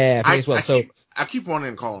 Yeah, Phineas Wells. I keep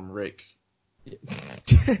wanting to call him Rick.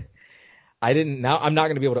 I'm not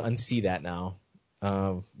going to be able to unsee that now.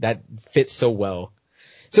 That fits so well.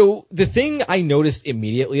 So the thing I noticed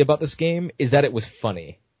immediately about this game is that it was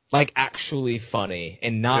funny. Like actually funny,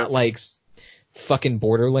 and not like fucking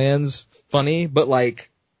Borderlands funny, but like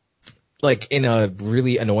in a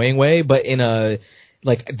really annoying way, but in a,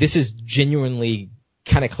 like, this is genuinely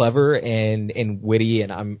kind of clever and witty,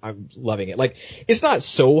 and I'm loving it. Like, it's not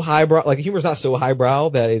so highbrow, like the humor's not so highbrow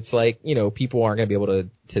that it's like, people aren't gonna be able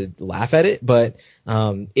to laugh at it, but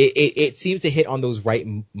it seems to hit on those right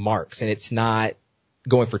marks, and it's not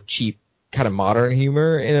going for cheap kind of modern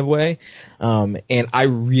humor in a way. And I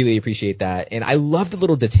really appreciate that. And I love the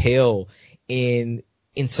little detail in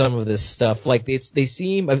some of this stuff. Like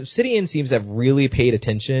Obsidian seems to have really paid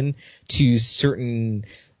attention to certain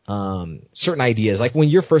ideas. Like when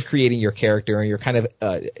you're first creating your character and you're kind of,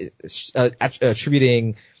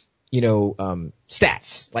 attributing,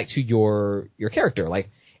 stats, like to your character.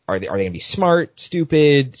 Like, are they going to be smart,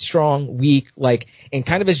 stupid, strong, weak? Like, and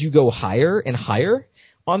kind of as you go higher and higher,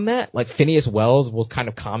 on that. Like Phineas Wells will kind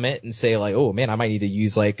of comment and say like, oh man, I might need to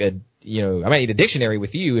use like I might need a dictionary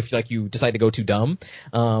with you if like you decide to go too dumb.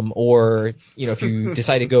 Or, if you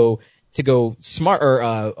decide to go smart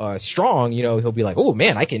or strong, he'll be like, oh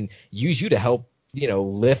man, I can use you to help,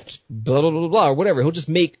 lift blah, blah, blah, blah, or whatever. He'll just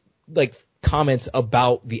make like comments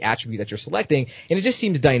about the attribute that you're selecting. And it just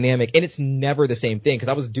seems dynamic, and it's never the same thing. Cause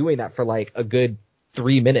I was doing that for like a good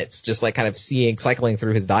 3 minutes, just like kind of cycling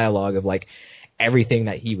through his dialogue of like everything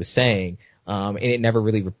that he was saying. And it never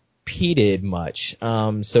really repeated much.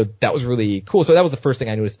 So that was really cool. So that was the first thing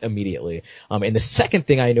I noticed immediately. And the second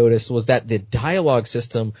thing I noticed was that the dialogue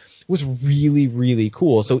system was really, really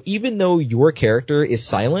cool. So even though your character is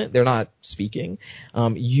silent, they're not speaking,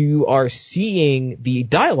 you are seeing the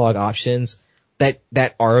dialogue options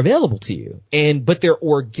that are available to you. But they're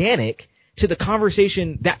organic to the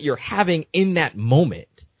conversation that you're having in that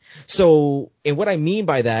moment. So, and what I mean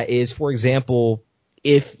by that is, for example,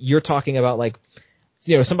 if you're talking about like,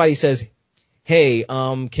 somebody says, hey,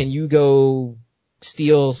 can you go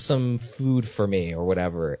steal some food for me or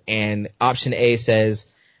whatever? And option A says,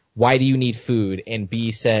 why do you need food? And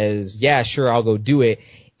B says, yeah, sure, I'll go do it.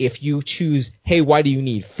 If you choose, hey, why do you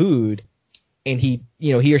need food? And he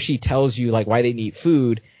or she tells you like why they need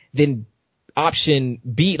food, then option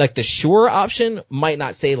B, like the sure option, might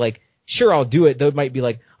not say like, sure, I'll do it. They might be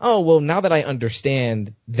like, oh, well, now that I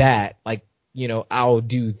understand that, like, I'll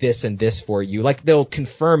do this and this for you. Like they'll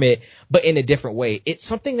confirm it, but in a different way. It's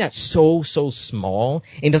something that's so small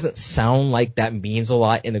and doesn't sound like that means a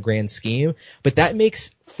lot in the grand scheme, but that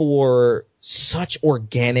makes for such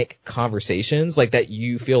organic conversations like that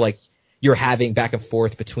you feel like you're having back and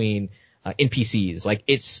forth between NPCs. Like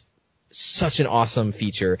it's such an awesome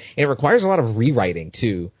feature, and it requires a lot of rewriting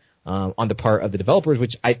too, on the part of the developers,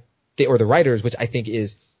 or the writers, which I think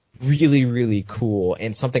is really, really cool,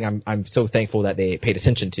 and something I'm so thankful that they paid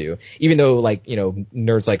attention to. Even though like,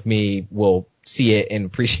 nerds like me will see it and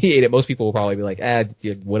appreciate it, most people will probably be like,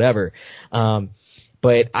 dude, whatever.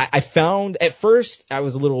 But I found at first I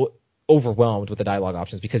was a little overwhelmed with the dialogue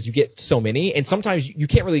options because you get so many, and sometimes you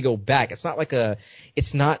can't really go back. It's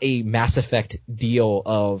not a Mass Effect deal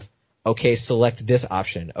of, okay, select this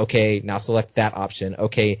option. Okay, now select that option.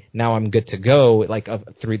 Okay, now I'm good to go. Like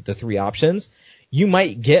the three options. You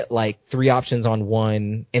might get like 3 options on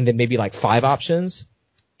one and then maybe like 5 options.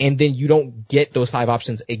 And then you don't get those 5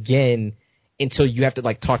 options again until you have to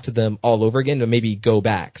like talk to them all over again to maybe go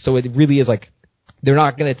back. So it really is like, they're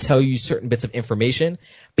not going to tell you certain bits of information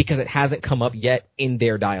because it hasn't come up yet in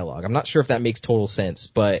their dialogue. I'm not sure if that makes total sense,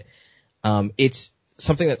 but, it's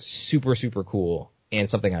something that's super, super cool and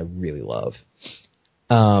something I really love.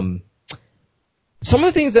 Some of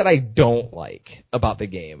the things that I don't like about the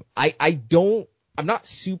game, I'm not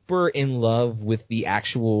super in love with the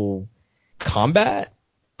actual combat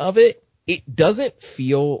of it. It doesn't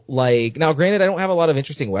feel like, now granted, I don't have a lot of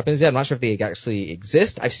interesting weapons yet. I'm not sure if they actually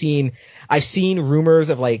exist. I've seen rumors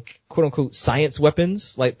of like quote unquote science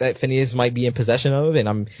weapons like that Phineas might be in possession of. And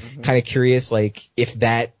I'm kind of curious, like if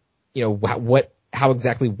that, how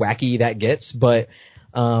exactly wacky that gets. But,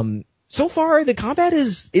 so far the combat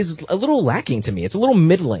is a little lacking to me. It's a little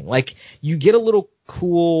middling. Like you get a little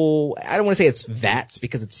cool, I don't want to say it's VATS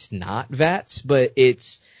because it's not VATS, but it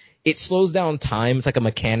slows down time. It's like a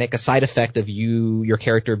mechanic, a side effect of your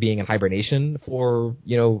character being in hibernation for,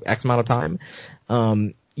 X amount of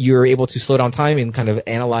time. You're able to slow down time and kind of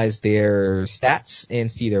analyze their stats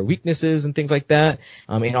and see their weaknesses and things like that.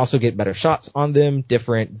 And also get better shots on them.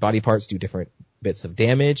 Different body parts do different bits of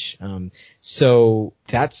damage. So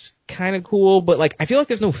that's kind of cool, but like I feel like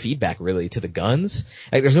there's no feedback really to the guns.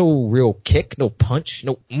 Like there's no real kick, no punch,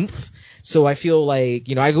 no oomph. So I feel like,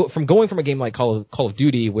 I go from a game like Call of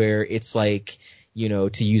Duty where it's like, to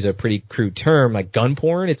use a pretty crude term, like gun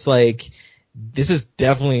porn, it's like this is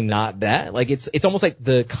definitely not that. Like it's almost like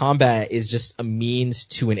the combat is just a means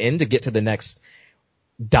to an end to get to the next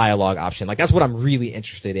dialogue option. Like that's what I'm really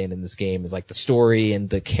interested in this game, is like the story and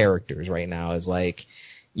the characters right now. Is like,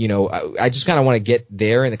 I just kind of want to get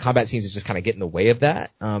there, and the combat seems to just kind of get in the way of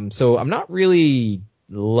that. So I'm not really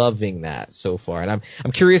loving that so far, and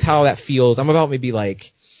I'm curious how that feels. I'm about maybe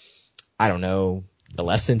like, I don't know,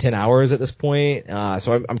 less than 10 hours at this point.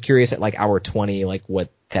 So I'm curious at like hour 20, like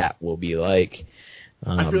what that will be like.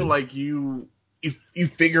 I feel like you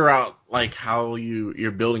figure out like how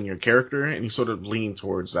you're building your character, and you sort of lean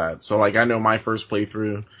towards that. So like I know my first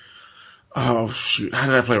playthrough, oh shoot, how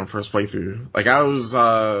did I play my first playthrough? Like I was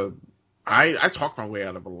I talked my way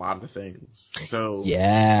out of a lot of things. So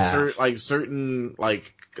yeah, certain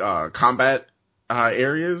combat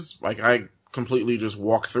areas, like I completely just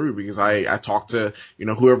walk through because I talked to,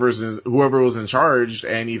 whoever was in charge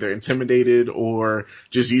and either intimidated or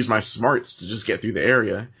just used my smarts to just get through the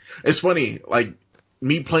area. It's funny, like,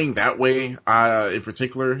 me playing that way, in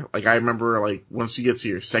particular, like, I remember, like, once you get to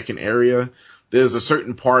your second area, there's a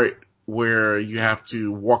certain part where you have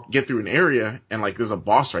to get through an area and, like, there's a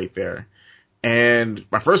boss right there. And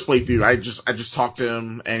my first playthrough, I just talked to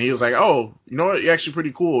him and he was like, oh, you know what? You're actually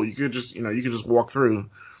pretty cool. You could just walk through.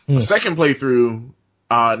 The second playthrough,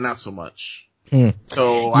 not so much.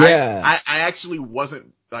 So yeah. I actually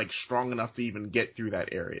wasn't, like, strong enough to even get through that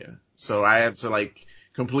area. So I had to, like,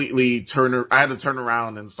 I had to turn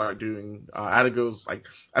around and start doing, I had to go, like,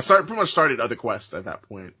 pretty much started other quests at that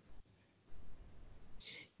point.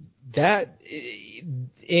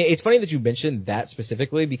 It's funny that you mentioned that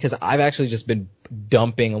specifically because I've actually just been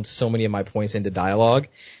dumping so many of my points into dialogue.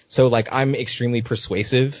 So, like, I'm extremely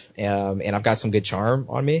persuasive, and I've got some good charm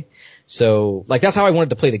on me. So, like, that's how I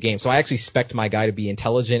wanted to play the game. So I actually spec'd my guy to be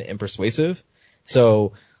intelligent and persuasive.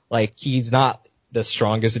 So, like, he's not the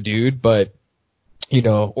strongest dude, but,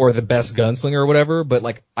 or the best gunslinger or whatever, but,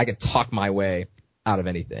 like, I could talk my way out of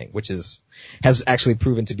anything, which has actually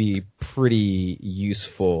proven to be pretty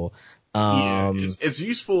useful. Yeah, it's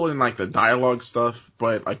useful in, like, the dialogue stuff,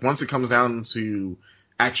 but, like, once it comes down to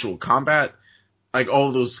actual combat, like, all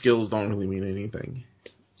of those skills don't really mean anything.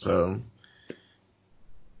 So,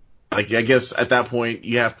 like, I guess at that point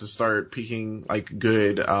you have to start picking, like,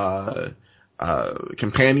 good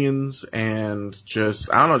companions and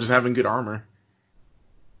just having good armor.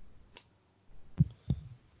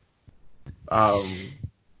 What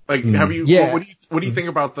do you think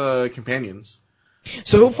about the companions?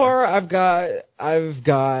 So far, I've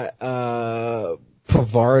got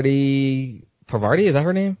Parvati. Parvati, is that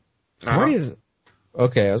her name? Parvati is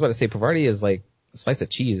okay. I was about to say Parvati is like a slice of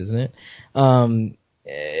cheese, isn't it?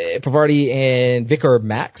 Parvati and Vicar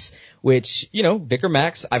Max, which Vicar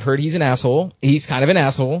Max. I've heard he's an asshole. He's kind of an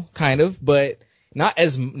asshole, but not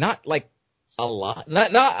like a lot.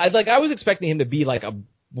 Not like I was expecting him to be like a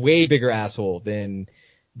way bigger asshole than.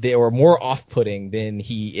 They were more off-putting than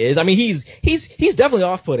he is. I mean, he's definitely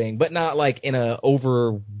off-putting, but not like in a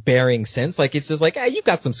overbearing sense. Like, it's just like, hey, you've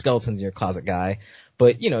got some skeletons in your closet, guy,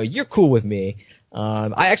 but you're cool with me.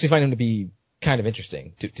 I actually find him to be kind of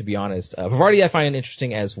interesting, to be honest. Parvati I find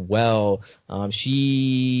interesting as well. I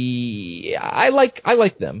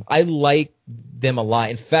like them. I like them a lot.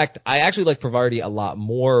 In fact, I actually like Parvati a lot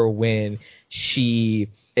more when she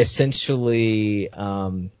essentially,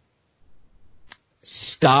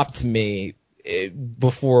 stopped me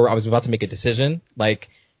before I was about to make a decision.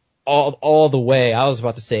 Like, all the way, I was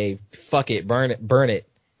about to say, fuck it, burn it.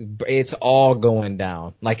 It's all going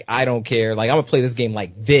down. Like, I don't care. Like, I'm gonna play this game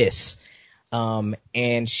like this.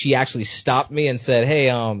 And she actually stopped me and said,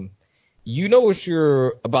 hey, you know what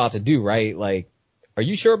you're about to do, right? Like, are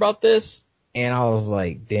you sure about this? And I was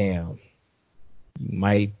like, damn,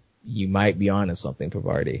 you might be onto something,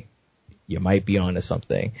 Parvati. You might be onto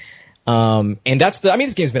something. And this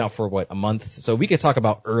game's been out for a month, so we could talk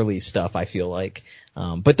about early stuff, I feel like.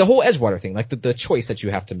 But the whole Edgewater thing, like the choice that you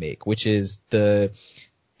have to make, which is the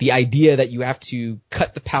idea that you have to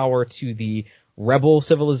cut the power to the rebel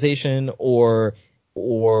civilization or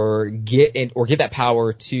get that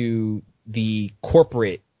power to the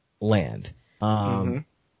corporate land.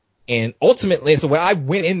 And ultimately, so when I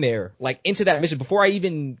went in there, like, into that mission, before I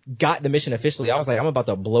even got the mission officially, I was like, I'm about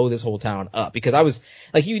to blow this whole town up, because I was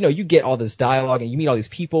like, you get all this dialogue and you meet all these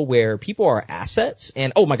people where people are assets.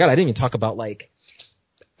 And oh my God, I didn't even talk about like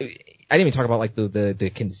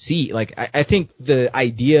the conceit. Like, I think the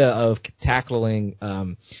idea of tackling,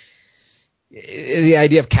 the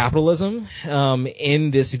idea of capitalism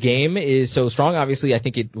in this game is so strong. Obviously, I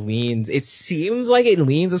think it seems like it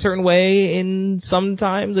leans a certain way in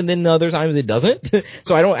sometimes, and then other times it doesn't.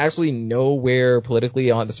 So I don't actually know where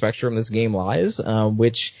politically on the spectrum this game lies,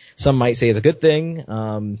 which some might say is a good thing.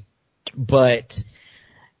 But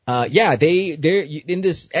they're in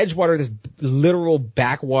this Edgewater, this literal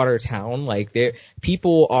backwater town. Like,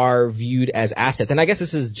 people are viewed as assets, and I guess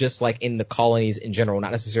this is just like in the colonies in general,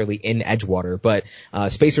 not necessarily in Edgewater. But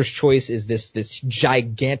Spacer's Choice is this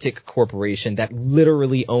gigantic corporation that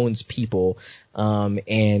literally owns people,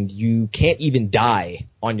 and you can't even die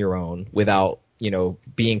on your own without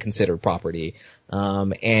being considered property.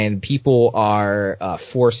 And people are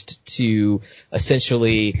forced to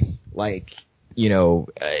essentially, like,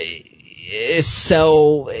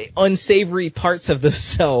 sell unsavory parts of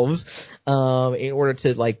themselves, in order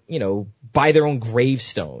to, like, buy their own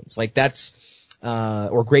gravestones. Like, that's,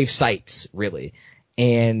 or grave sites, really.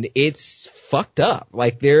 And it's fucked up.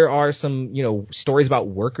 Like, there are some, stories about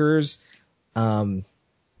workers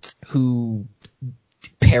who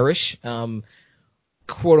perish, quote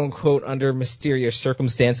unquote, under mysterious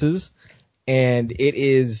circumstances. And it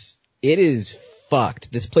is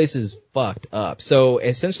fucked. This place is fucked up. So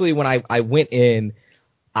essentially when I went in,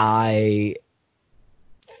 I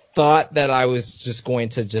thought that I was just going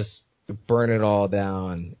to just burn it all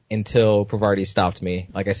down until Pravarti stopped me,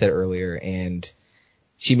 like I said earlier, and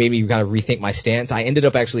she made me kind of rethink my stance. I ended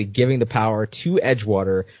up actually giving the power to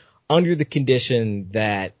Edgewater under the condition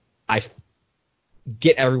that I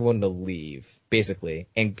get everyone to leave, basically,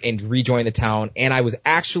 and rejoin the town. And I was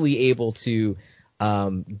actually able to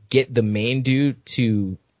get the main dude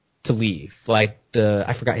to leave, like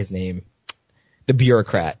I forgot his name, the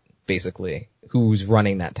bureaucrat, basically, who's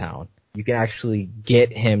running that town. You can actually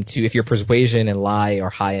get him to, if your persuasion and lie are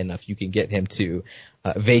high enough, you can get him to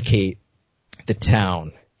vacate the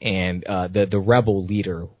town, and the rebel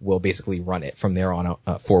leader will basically run it from there on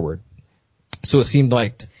forward. So it seemed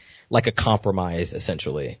like a compromise,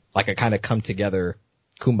 essentially, like a kind of come together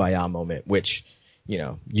kumbaya moment, which,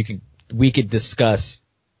 we could discuss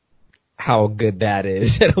how good that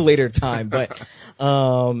is at a later time. But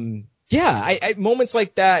I moments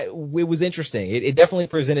like that, it was interesting. It definitely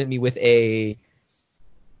presented me with an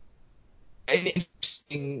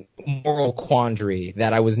interesting moral quandary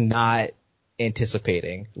that I was not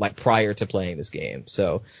anticipating, like, prior to playing this game.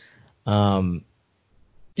 So, I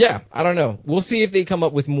don't know. We'll see if they come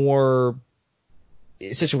up with more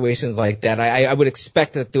situations like that. I would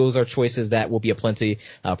expect that those are choices that will be aplenty,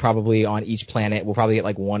 probably on each planet. We'll probably get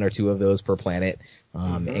like one or two of those per planet.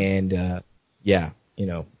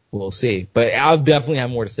 We'll see. But I'll definitely have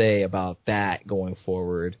more to say about that going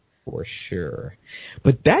forward for sure.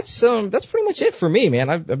 But that's pretty much it for me, man.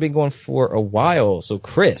 I've been going for a while. So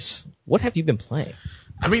Chris, what have you been playing?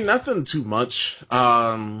 I mean, nothing too much.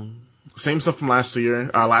 Same stuff from last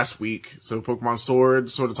week. So Pokemon Sword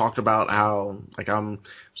sort of talked about how, like, I'm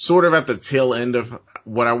sort of at the tail end of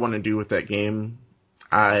what I want to do with that game.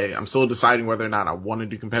 I'm still deciding whether or not I want to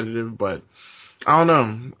do competitive, but I don't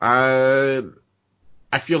know.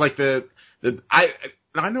 I feel like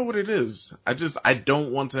I know what it is. I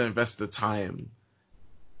don't want to invest the time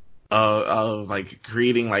of like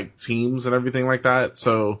creating like teams and everything like that.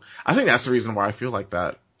 So I think that's the reason why I feel like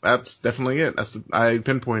that. That's definitely it. I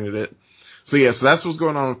pinpointed it. So that's what's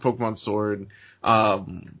going on with Pokemon Sword.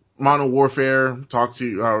 Modern Warfare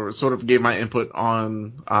sort of gave my input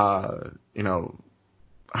on, how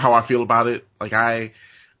I feel about it. Like I'm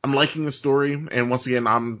liking the story, and once again,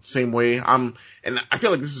 I'm the same way. And I feel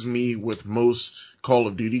like this is me with most Call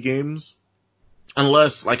of Duty games.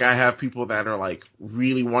 Unless, like, I have people that are, like,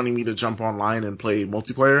 really wanting me to jump online and play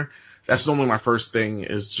multiplayer. That's normally my first thing,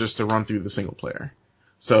 is just to run through the single player.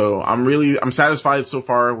 So I'm satisfied so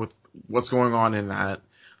far with what's going on in that.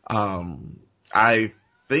 I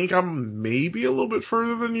think I'm maybe a little bit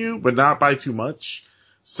further than you, but not by too much.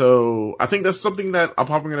 So I think that's something that I'm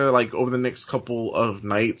probably gonna, like, over the next couple of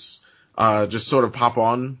nights, just sort of pop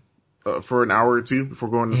on for an hour or two before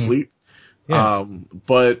going to sleep. Yeah.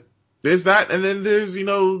 But there's that, and then there's,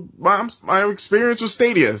 my experience with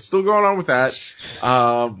Stadia. Still going on with that.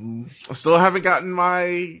 I still haven't gotten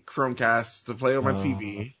my Chromecast to play on my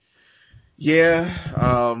TV. Yeah.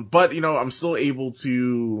 But, I'm still able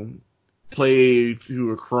to play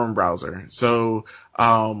through a Chrome browser. So,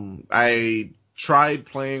 I tried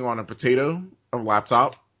playing on a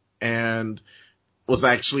laptop, and was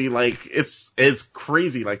actually like, it's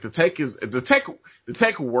crazy. Like, the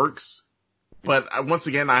tech works. But once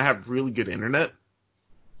again, I have really good internet.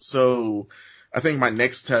 So I think my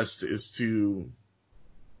next test is to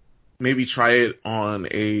maybe try it on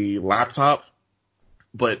a laptop,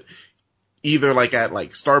 but either like at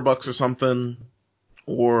like Starbucks or something,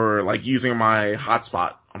 or like using my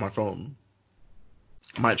hotspot on my phone.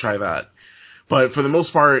 I might try that. But for the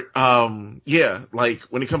most part, like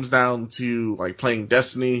when it comes down to like playing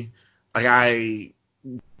Destiny, like I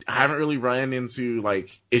haven't really run into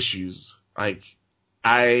like issues. Like,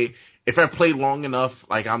 if I play long enough,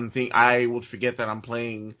 like I would forget that I'm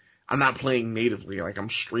not playing natively, like I'm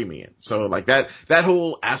streaming it. So like that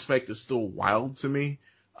whole aspect is still wild to me.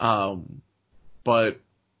 But,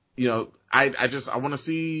 I want to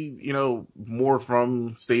see, more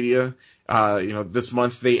from Stadia. This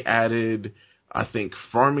month they added, I think,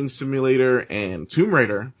 Farming Simulator and Tomb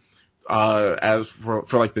Raider, as for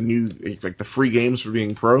like the new, like the free games for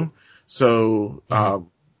being pro. So,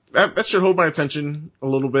 that should hold my attention a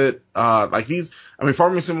little bit.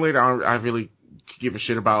 Farming Simulator, I really give a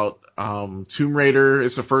shit about. Tomb Raider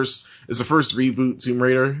is the first reboot Tomb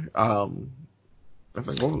Raider. I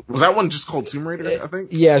think, was that one just called Tomb Raider, I think?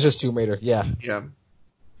 Yeah, it's just Tomb Raider, yeah. Yeah.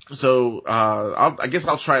 So, I guess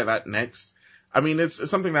I'll try that next. I mean, it's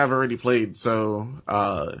something that I've already played. So,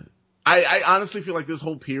 I honestly feel like this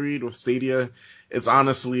whole period with Stadia, it's like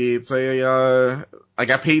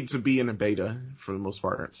I paid to be in a beta for the most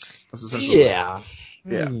part. That's essentially Yeah.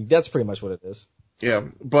 Yeah. That's pretty much what it is. Yeah.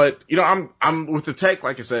 But, I'm with the tech,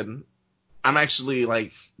 like I said, I'm actually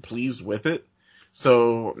like pleased with it.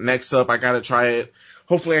 So next up, I gotta try it.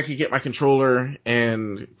 Hopefully I can get my controller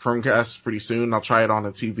and Chromecast pretty soon. I'll try it on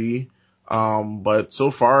a TV. But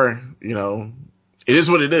so far, it is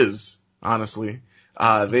what it is, honestly.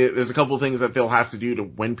 There's a couple of things that they'll have to do to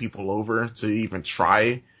win people over to even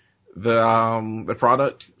try the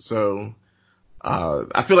product. So,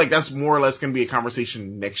 I feel like that's more or less going to be a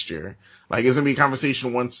conversation next year. Like, it's going to be a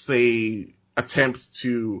conversation once they attempt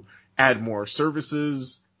to add more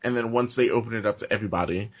services, and then once they open it up to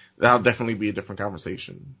everybody, that'll definitely be a different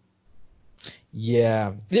conversation.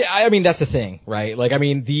 Yeah. I mean, that's the thing, right? Like, I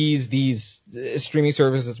mean, these streaming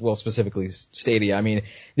services, well, specifically Stadia. I mean,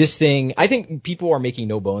 this thing, I think people are making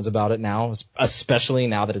no bones about it now, especially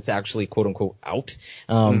now that it's actually quote unquote out.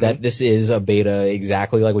 That this is a beta,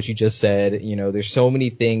 exactly like what you just said. There's so many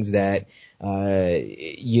things that,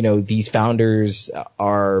 these founders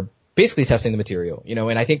are basically testing the material,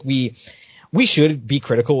 and I think we should be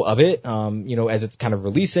critical of it, as it's kind of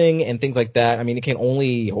releasing and things like that. I mean, it can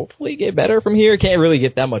only hopefully get better from here. It can't really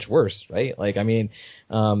get that much worse, right? Like, I mean,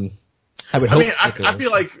 I would hope. I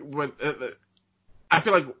feel like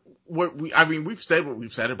we've said what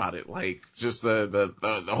we've said about it. Like, just the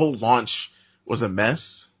whole launch was a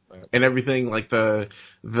mess, right? And everything, like I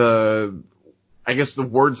guess the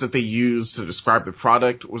words that they used to describe the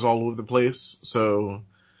product was all over the place. So,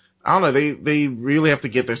 I don't know, they really have to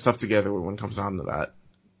get their stuff together when it comes down to that.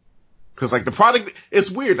 Cause like the product, it's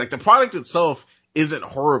weird, like the product itself isn't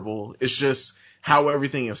horrible, it's just how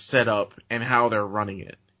everything is set up and how they're running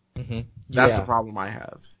it. Mm-hmm. That's the problem I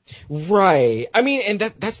have. Right. I mean, and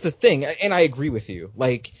that's the thing, and I agree with you.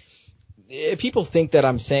 Like, people think that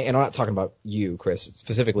I'm saying, and I'm not talking about you, Chris,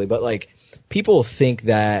 specifically, but like, people think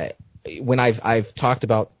that when I've talked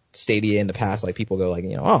about Stadia in the past, like people go like,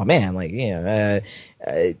 oh man, like,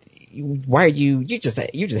 why are you just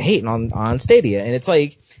hating on Stadia? And it's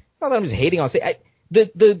like, not that I'm just hating on Stadia.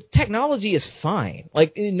 The technology is fine.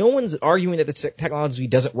 Like, no one's arguing that the technology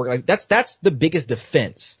doesn't work. Like, that's the biggest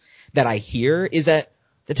defense that I hear, is that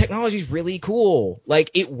the technology is really cool. Like,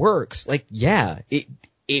 it works. Like, yeah,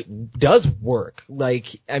 it does work.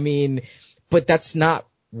 Like, I mean, but that's not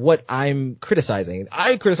what I'm criticizing.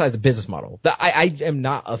 I criticize the business model. I am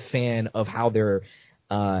not a fan of how they're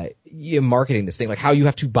marketing this thing, like how you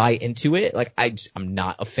have to buy into it. Like, I'm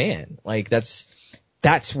not a fan. Like, that's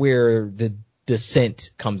where the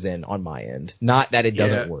dissent comes in on my end. Not that it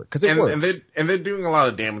doesn't work, because it works. And they're doing a lot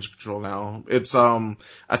of damage control now. It's I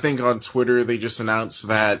think on Twitter they just announced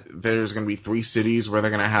that there's going to be 3 cities where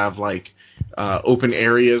they're going to have like open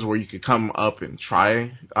areas where you could come up and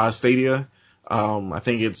try Stadia. I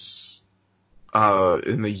think it's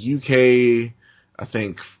in the UK, I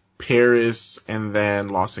think Paris, and then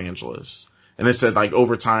Los Angeles. And they said like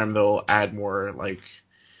over time they'll add more like,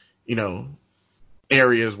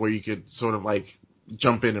 areas where you could sort of like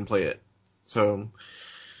jump in and play it. So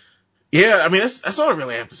yeah, I mean, that's all I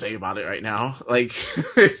really have to say about it right now. Like,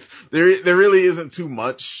 there really isn't too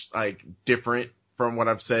much like different from what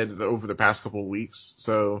I've said over the past couple of weeks.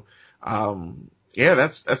 So, yeah,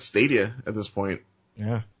 that's Stadia at this point.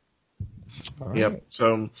 Yeah. All Yep. right.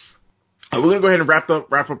 So we're gonna go ahead and wrap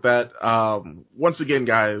up that. Once again,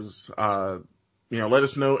 guys, let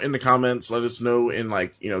us know in the comments. Let us know in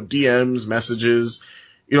DMs, messages.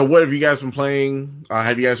 What have you guys been playing?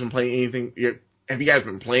 Have you guys been playing anything? Have you guys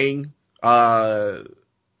been playing Modern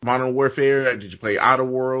Warfare? Did you play Outer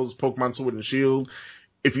Worlds, Pokemon Sword and Shield?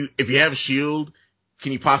 If you have Shield,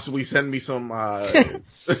 can you possibly send me some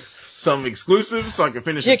some exclusives so I can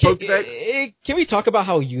finish this Pokedex? Can we talk about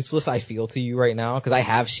how useless I feel to you right now? Because I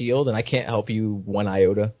have Shield and I can't help you one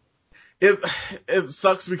iota. It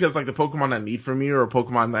sucks because like the Pokemon I need from you are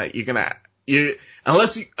Pokemon that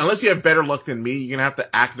unless you have better luck than me, you're gonna have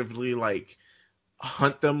to actively like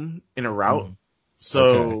hunt them in a route. Mm.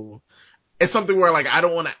 So It's something where like I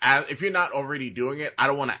don't want to ask, if you're not already doing it, I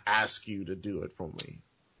don't want to ask you to do it for me.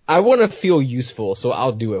 I want to feel useful, so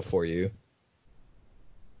I'll do it for you.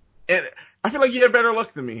 And I feel like you have better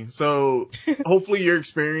luck than me, so hopefully your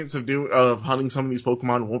experience of hunting some of these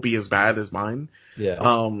Pokemon won't be as bad as mine.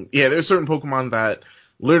 Yeah. There's certain Pokemon that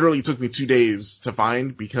literally took me 2 days to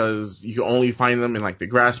find because you can only find them in like the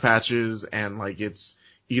grass patches, and like it's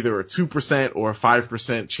either a 2% or a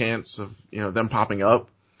 5% chance of them popping up.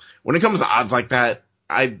 When it comes to odds like that,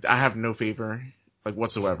 I have no favor like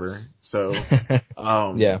whatsoever. So,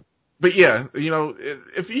 Yeah. but yeah,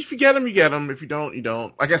 if you get them, you get them. If you don't, you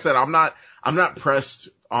don't. Like I said, I'm not pressed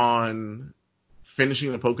on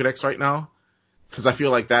finishing the Pokedex right now, because I feel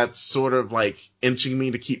like that's sort of like inching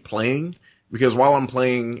me to keep playing, because while I'm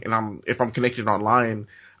playing and if I'm connected online,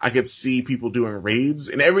 I could see people doing raids,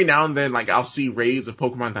 and every now and then, like, I'll see raids of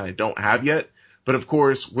Pokemon that I don't have yet. But of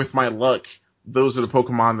course, with my luck, those are the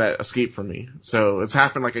Pokemon that escape from me. So it's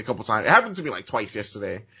happened like a couple times. It happened to me like twice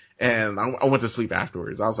yesterday, and I went to sleep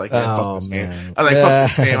afterwards. I was like, man, fuck this game. I was like,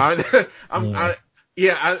 fuck this game.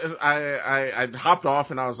 I hopped off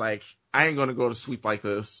and I was like, I ain't gonna go to sleep like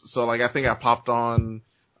this. So like, I think I popped on,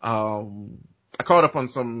 I caught up on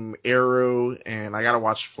some Arrow, and I gotta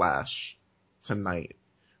watch Flash tonight.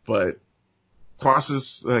 But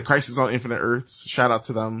Crisis on Infinite Earths, shout out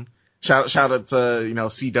to them. Shout out to,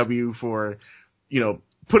 CW for,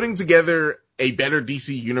 putting together a better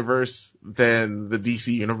DC universe than the DC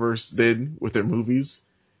universe did with their movies.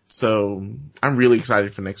 So I'm really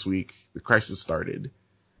excited for next week. The Crisis started.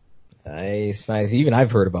 Nice. Even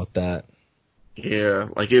I've heard about that. Yeah,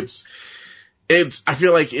 like I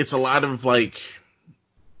feel like it's a lot of like,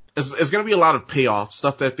 it's gonna be a lot of payoff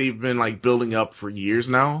stuff that they've been like building up for years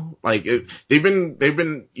now. Like they've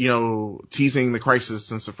been teasing the Crisis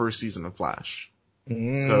since the first season of Flash.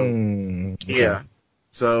 So yeah.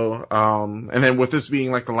 So and then with this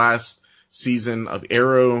being like the last season of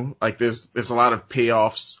Arrow, like there's a lot of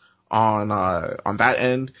payoffs on that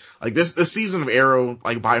end. Like this season of Arrow,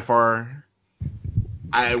 like by far,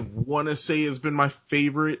 I want to say has been my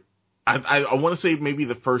favorite. I want to say maybe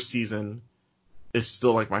the first season is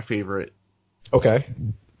still like my favorite. Okay.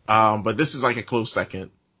 But this is like a close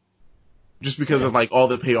second, just because of like all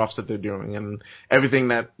the payoffs that they're doing and everything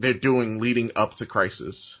that they're doing leading up to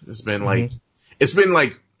Crisis. It's been like, it's been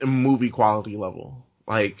like a movie quality level.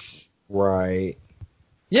 Like, right.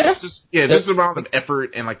 Yeah. Just the amount of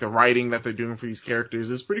effort and like the writing that they're doing for these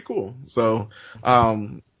characters is pretty cool. So,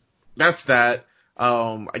 that's that.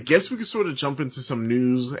 I guess we could sort of jump into some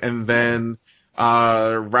news and then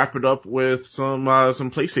wrap it up with some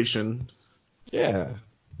PlayStation. Yeah.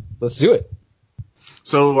 Let's do it.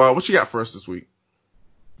 So, what you got for us this week?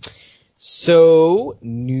 So,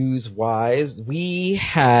 news-wise, we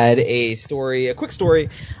had a quick story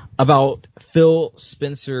about Phil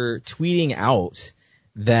Spencer tweeting out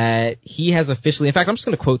that he has officially, in fact, I'm just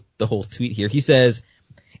going to quote the whole tweet here. He says,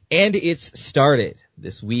 "And it's started.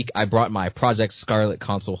 This week I brought my Project Scarlet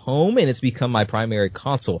console home, and it's become my primary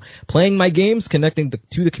console. Playing my games, connecting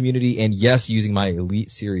to the community, and yes, using my Elite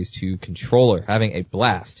Series 2 controller. Having a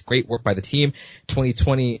blast. Great work by the team.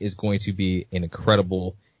 2020 is going to be an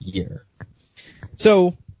incredible year." So,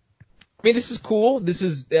 I mean, this is cool. This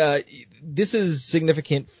is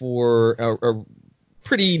significant for a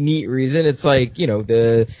pretty neat reason. It's like,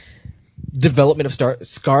 the development of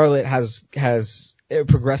Scarlet has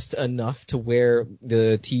progressed enough to where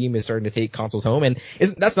the team is starting to take consoles home, and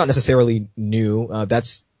that's not necessarily new.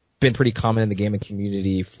 That's been pretty common in the gaming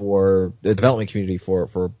community for the development community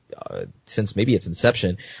for since maybe its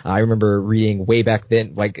inception. I remember reading way back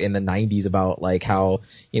then, like in the 90s, about like how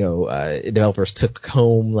developers took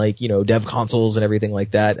home like dev consoles and everything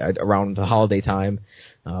like that around the holiday time.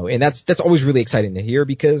 And that's always really exciting to hear,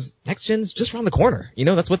 because next gen's just around the corner.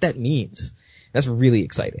 That's what that means. That's really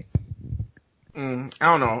exciting. I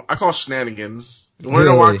don't know. I call shenanigans. You want to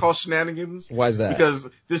know why I call shenanigans? Why is that? Because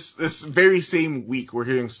this very same week we're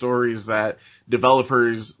hearing stories that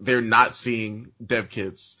developers, they're not seeing dev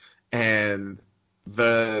kits, and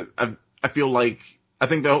I feel like, I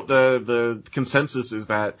think the consensus is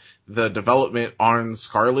that the development on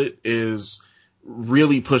Scarlet is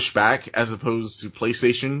really pushed back as opposed to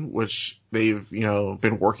PlayStation, which they've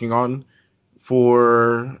been working on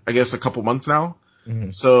for I guess a couple months now.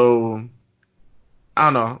 Mm-hmm. So I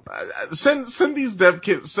don't know. Send these dev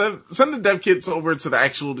kits. Send the dev kits over to the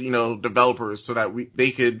actual developers so that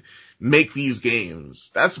they could make these games.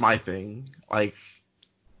 That's my thing. Like,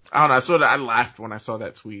 I don't know. I laughed when I saw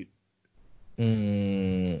that tweet. I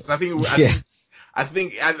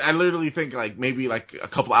literally think like maybe like a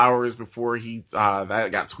couple hours before that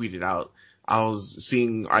got tweeted out, I was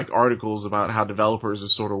seeing like articles about how developers are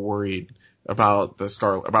sort of worried about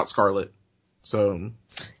Scarlet. So.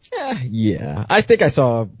 Yeah. I think I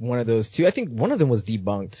saw one of those too. I think one of them was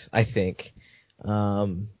debunked, I think.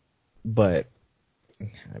 But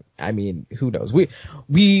I mean, who knows? We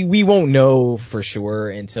won't know for sure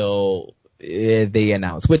until they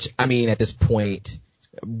announce, which, I mean, at this point,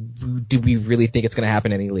 do we really think it's going to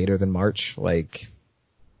happen any later than March? Like,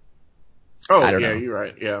 I don't know. You're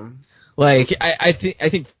right. Yeah. Like, I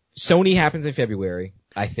think Sony happens in February,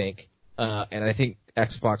 I think. and I think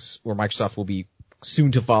Xbox or Microsoft will be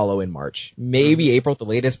soon to follow in March. Maybe April at the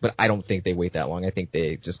latest, but I don't think they wait that long. I think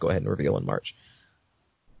they just go ahead and reveal in March.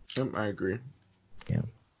 Yep, I agree. Yeah.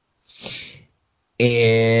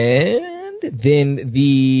 And then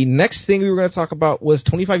the next thing we were going to talk about was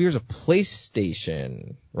 25 years of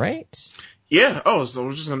PlayStation, right? Yeah. Oh, so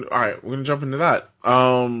we're just gonna. All right, we're gonna jump into that.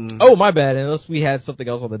 Oh, my bad. Unless we had something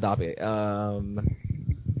else on the docket.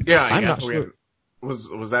 Yeah, I'm not sure.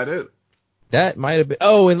 Was that it? That might have been.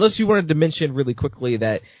 Oh, unless you wanted to mention really quickly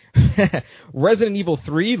that Resident Evil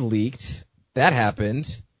 3 leaked. That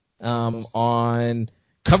happened. On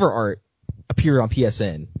cover art appeared on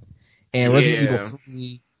PSN, and Resident Evil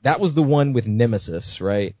 3. That was the one with Nemesis,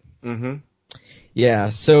 right? Mm-hmm. Yeah,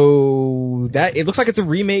 so that it looks like it's a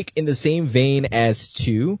remake in the same vein as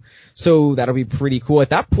 2, so that'll be pretty cool. At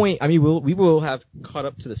that point, I mean, we will have caught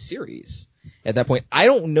up to the series. At that point, I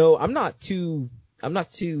don't know. I'm not too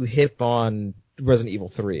hip on Resident Evil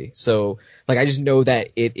 3, so like I just know that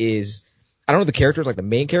it is. I don't know the characters, like the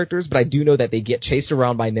main characters, but I do know that they get chased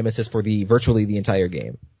around by Nemesis for virtually the entire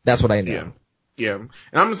game. That's what I know. Yeah, and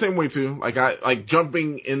I'm the same way too. Like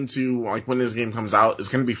jumping into like when this game comes out is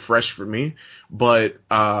gonna be fresh for me. But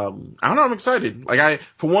I don't know, I'm excited.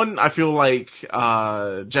 For one, I feel like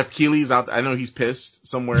Jeff Keighley's out. I know he's pissed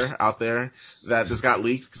somewhere out there that this got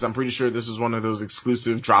leaked because I'm pretty sure this was one of those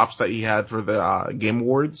exclusive drops that he had for the Game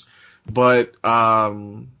Awards. But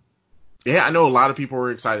yeah, I know a lot of people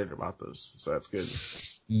were excited about this, so that's good.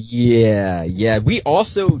 Yeah. We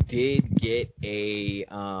also did get a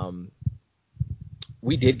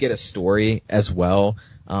story as well.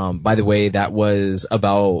 By the way, that was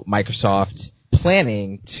about Microsoft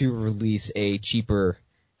planning to release a cheaper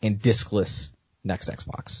and diskless next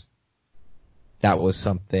Xbox. That was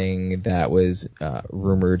something that was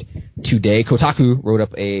rumored today. Kotaku wrote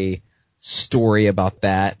up a story about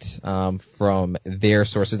that from their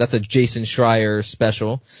sources. That's a Jason Schreier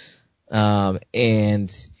special.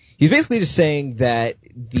 And he's basically just saying that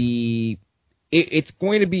it's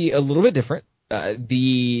going to be a little bit different.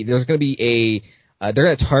 There's going to be they're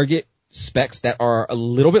going to target specs that are a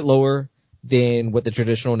little bit lower than what the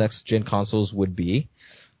traditional next gen consoles would be.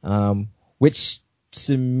 Which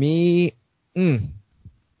to me, I'm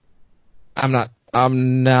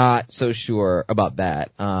not so sure about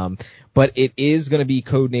that. But it is going to be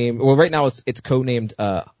codenamed, well, right now it's codenamed,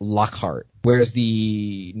 Lockhart, whereas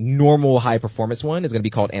the normal high performance one is going to be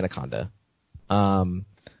called Anaconda.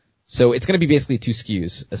 So it's going to be basically 2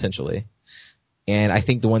 SKUs, essentially. And I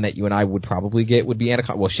think the one that you and I would probably get would be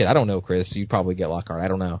Anaconda. Well, shit, I don't know, Chris. You'd probably get Lockhart. I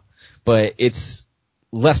don't know. But it's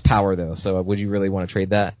less power, though. So would you really want to trade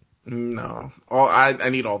that? No. I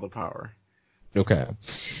need all the power. Okay.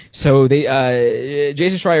 So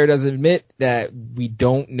Jason Schreier does admit that we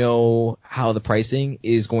don't know how the pricing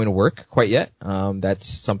is going to work quite yet. That's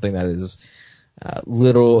something that is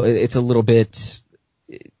it's a little bit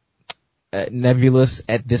nebulous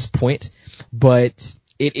at this point, but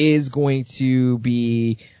it is going to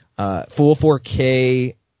be full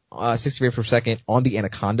 4K, 60 frames per second on the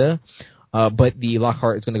Anaconda. But the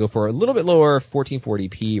Lockhart is going to go for a little bit lower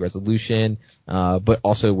 1440p resolution, but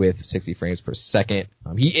also with 60 frames per second.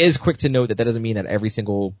 He is quick to note that doesn't mean that every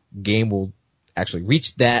single game will actually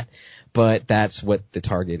reach that, but that's what the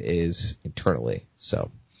target is internally.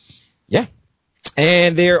 So, yeah.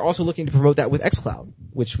 And they're also looking to promote that with xCloud,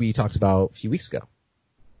 which we talked about a few weeks ago.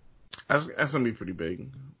 That's going to be pretty big.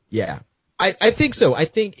 Yeah. I think so. I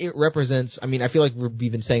think it represents, I mean, I feel like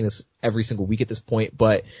we've been saying this every single week at this point,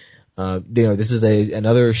 but this is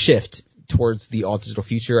another shift towards the all digital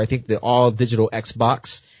future. I think the all digital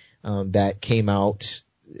Xbox, that came out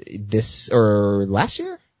last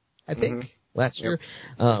year, I think. Mm-hmm. Last year.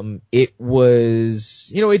 It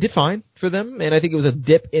was, it did fine for them, and I think it was a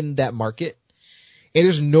dip in that market. And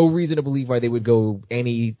there's no reason to believe why they would do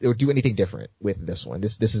anything different with this one.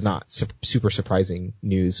 This is not super surprising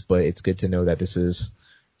news, but it's good to know that this is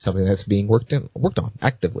something that's being worked on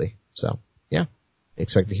actively. So, yeah.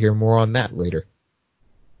 Expect to hear more on that later.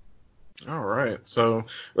 All right. So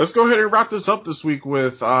let's go ahead and wrap this up this week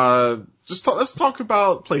with, let's talk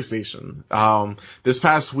about PlayStation. This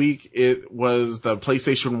past week, it was the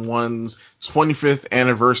PlayStation 1's 25th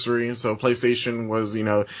anniversary. So PlayStation was,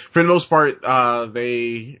 for the most part,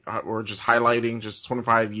 they were just highlighting just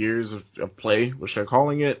 25 years of play, which they're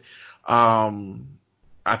calling it.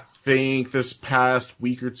 I think this past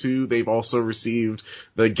week or two, they've also received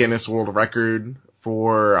the Guinness World Record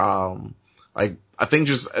for, like, I think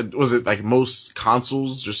just, was it like most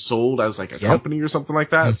consoles just sold as like a Yep. company or something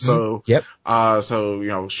like that? So, Yep.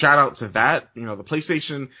 so, shout out to that. The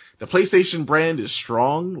PlayStation brand is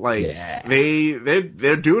strong. Like, Yeah.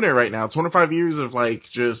 they're doing it right now. 25 years of like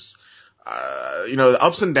just, the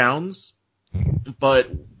ups and downs,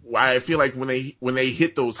 but I feel like when they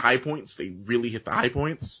hit those high points, they really hit the high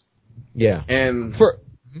points. Yeah. And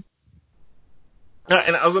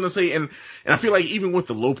I was gonna say, and I feel like even with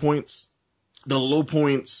the low points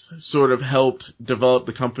sort of helped develop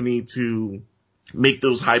the company to make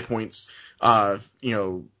those high points,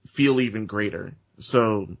 feel even greater.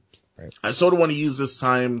 So right. I sort of want to use this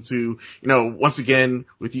time to, once again,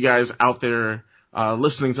 with you guys out there,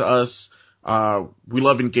 listening to us, we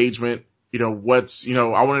love engagement. I want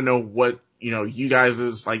to know what, you guys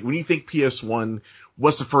is like, when you think PS1,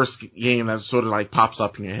 what's the first game that sort of like pops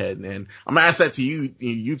up in your head? And I'm gonna ask that to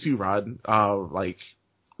you too, Rod.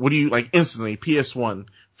 What do you like instantly? PS1.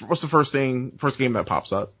 What's the first game that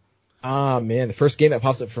pops up? Man, the first game that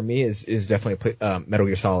pops up for me is definitely Metal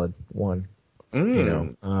Gear Solid 1.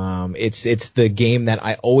 It's the game that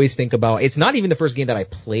I always think about. It's not even the first game that I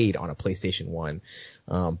played on a PlayStation 1,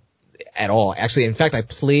 at all. Actually, in fact, I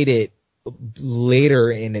played it later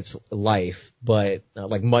in its life, but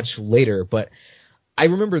like much later, but I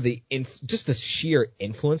remember just the sheer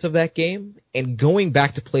influence of that game, and going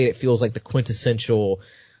back to play it feels like the quintessential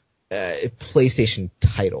PlayStation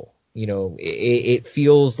title. It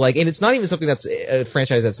feels like, and it's not even something that's a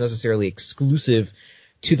franchise that's necessarily exclusive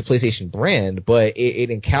to the PlayStation brand, but it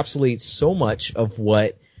encapsulates so much of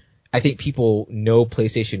what I think people know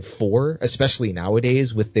PlayStation for, especially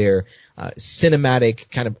nowadays with their cinematic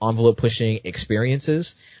kind of envelope pushing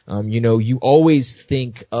experiences. You always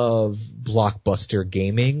think of blockbuster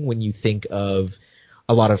gaming when you think of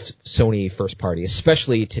a lot of Sony first party,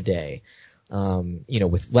 especially today.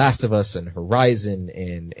 With Last of Us and Horizon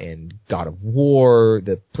and God of War,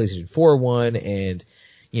 the PlayStation 4 one, and,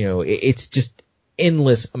 it's just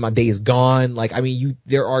endless. My Days Gone. Like, I mean,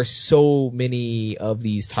 there are so many of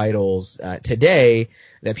these titles, today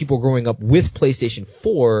that people growing up with PlayStation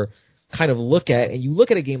 4 kind of look at, and you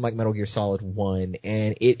look at a game like Metal Gear Solid 1,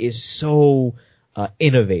 and it is so,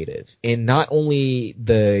 innovative in not only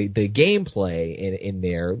the gameplay in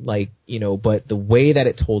there, like, but the way that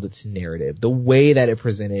it told its narrative, the way that it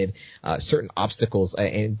presented certain obstacles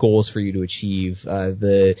and goals for you to achieve,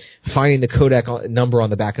 the finding the codec number on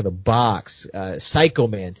the back of the box, Psycho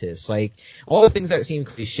Mantis, like all the things that seem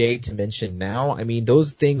cliche to mention now. I mean,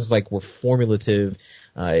 those things like were formulative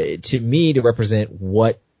to me to represent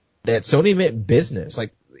what that Sony meant business.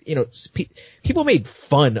 Like, people made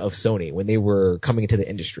fun of Sony when they were coming into the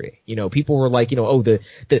industry. People were like,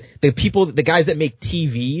 the people, the guys that make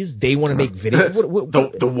TVs, they want to make video. The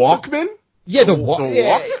Walkman? Yeah,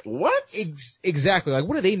 What? Exactly. Like,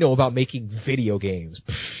 what do they know about making video games?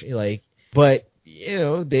 But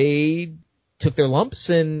they took their lumps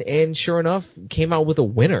and sure enough came out with a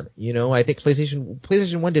winner. I think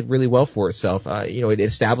PlayStation 1 did really well for itself. It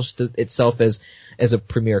established itself as a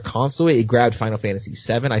premier console. It grabbed Final Fantasy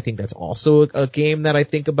VII. I think that's also a game that I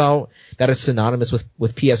think about that is synonymous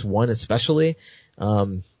with PS1 especially.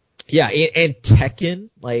 And Tekken,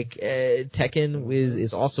 Tekken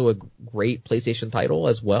is also a great PlayStation title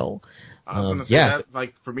as well. I was gonna say that,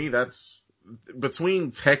 like, for me, that's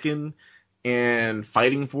between Tekken and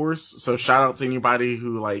Fighting Force. So shout out to anybody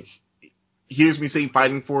who like hears me say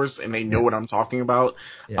Fighting Force and they know what I'm talking about.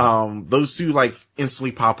 Yeah. Those two like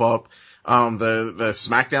instantly pop up. The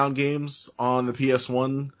SmackDown games on the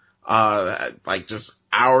PS1, like just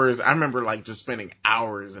hours. I remember like just spending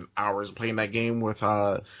hours and hours playing that game with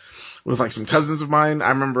like some cousins of mine. I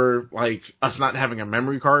remember like us not having a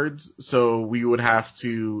memory cards. So we would have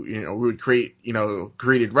to, we would create,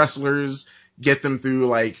 created wrestlers, get them through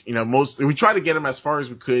like, we try to get them as far as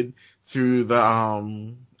we could through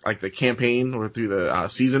the, like the campaign or through the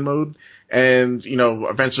season mode. And,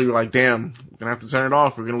 eventually we're like, damn, we're gonna have to turn it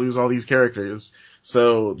off. We're gonna lose all these characters.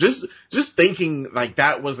 So just thinking like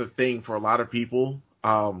that was a thing for a lot of people.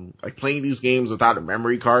 Like playing these games without a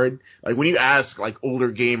memory card. Like when you ask like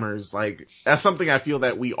older gamers, like that's something I feel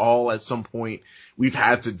that we all at some point we've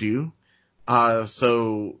had to do.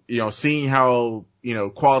 So, seeing how,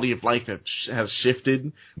 quality of life has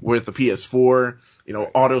shifted with the PS4,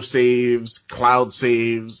 auto saves, cloud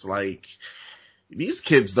saves, like these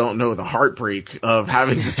kids don't know the heartbreak of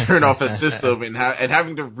having to turn off a system and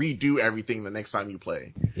having to redo everything the next time you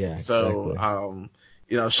play. Yeah. So, exactly.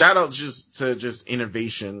 Shout out to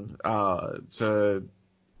innovation, I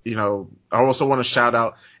also want to shout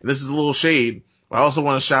out, and this is a little shade, I also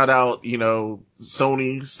want to shout out,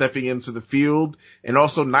 Sony stepping into the field and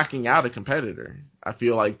also knocking out a competitor. I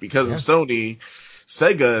feel like because of Sony,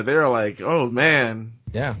 Sega, they're like, oh man.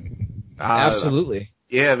 Yeah. Absolutely.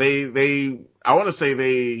 Yeah, I want to say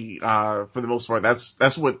for the most part,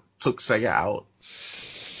 that's what took Sega out.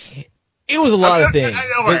 It was a lot of things.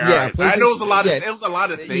 I know it was a lot of, it was a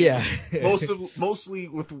lot of things. Yeah. mostly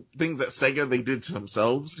with things that Sega, they did to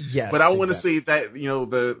themselves. Yes. But I want to say that,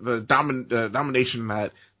 the domination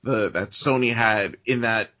that Sony had in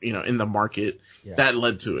that, in the market, that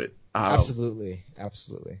led to it. Absolutely.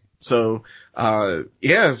 So,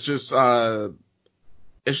 it's just,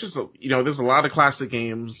 there's a lot of classic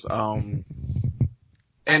games, and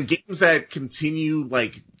games that continue,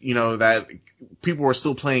 that people are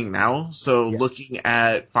still playing now. So looking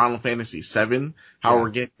at Final Fantasy VII, how we're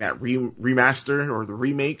getting that remaster or the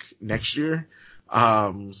remake next year.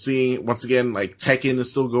 Seeing once again, Tekken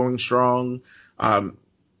is still going strong. I was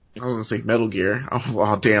gonna say Metal Gear.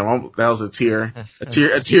 Oh damn, that was a tear. A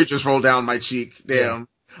tear just rolled down my cheek. Damn.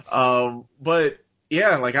 Yeah. But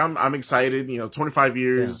yeah, I'm excited. 25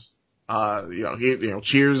 years.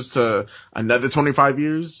 Cheers to another 25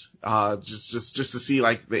 years. Just to see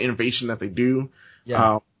the innovation that they do.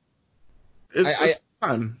 Yeah. It's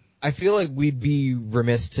fun. I feel like we'd be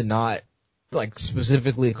remiss to not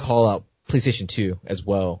specifically call out PlayStation 2 as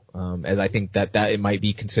well, as I think that it might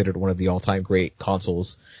be considered one of the all-time great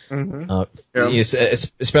consoles, especially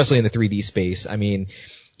in the 3D space. I mean,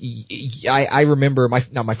 I remember my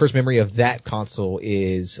first memory of that console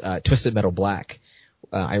is Twisted Metal Black.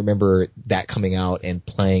 I remember that coming out and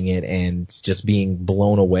playing it and just being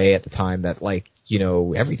blown away at the time that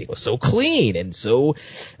everything was so clean and so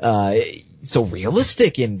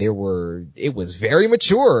realistic, and it was very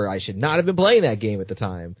mature. I should not have been playing that game at the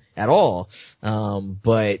time at all.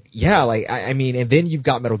 But yeah, I mean, and then you've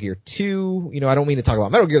got Metal Gear 2. I don't mean to talk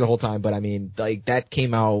about Metal Gear the whole time, but I mean, that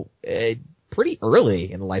came out pretty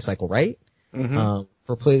early in the life cycle, right? Mm-hmm.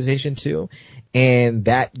 For PlayStation 2, and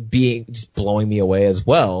that being just blowing me away as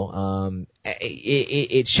well.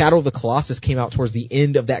 Shadow of the Colossus came out towards the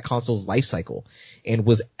end of that console's life cycle and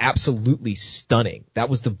was absolutely stunning. That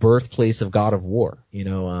was the birthplace of God of War.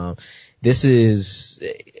 It's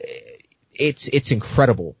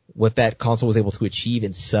incredible what that console was able to achieve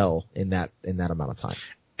and sell in that amount of time.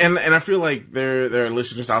 And I feel like there are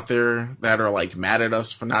listeners out there that are mad at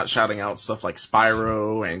us for not shouting out stuff like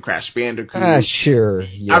Spyro and Crash Bandicoot. Sure.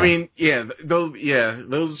 Yeah. I mean,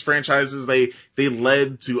 those franchises, they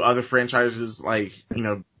led to other franchises,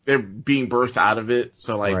 they're being birthed out of it.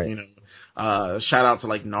 So shout out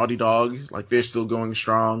to Naughty Dog, they're still going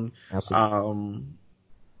strong. Absolutely.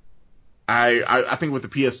 I think with the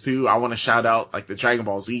PS2, I want to shout out the Dragon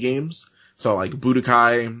Ball Z games. So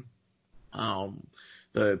Budokai,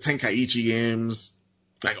 the Tenkaichi games,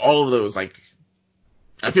 all of those, I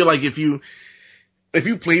feel like if you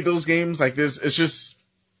played those games this, it's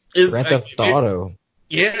Grand Theft Auto.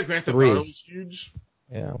 Grand Theft Auto is huge.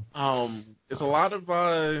 Yeah. It's a lot of,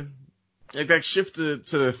 that shift to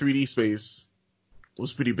the 3D space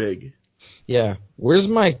was pretty big. Yeah. Where's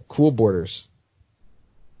my Cool Borders?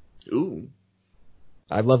 Ooh.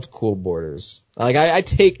 I loved Cool Borders.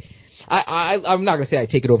 I'm not gonna say I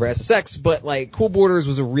take it over SSX, but Cool Borders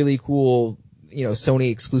was a really cool, Sony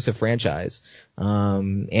exclusive franchise.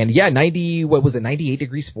 And yeah, 98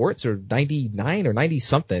 Degree Sports or 99 or 90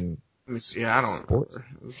 something. Yeah, I don't remember.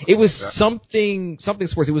 It was something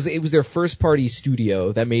sports. It was their first party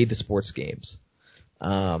studio that made the sports games.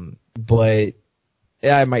 But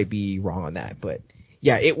I might be wrong on that, but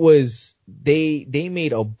yeah, it was, they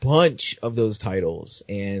made a bunch of those titles,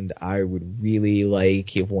 and I would really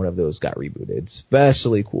like if one of those got rebooted,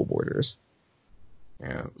 especially Cool Borders.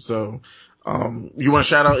 Yeah, so, you want to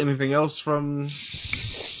shout out anything else from?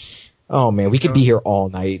 Oh man, we could be here all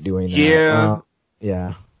night doing that. Yeah.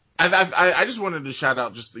 Yeah. I just wanted to shout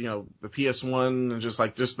out just, the PS1 and just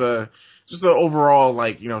the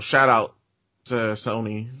overall, shout out to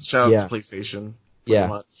Sony, shout out to PlayStation. Yeah.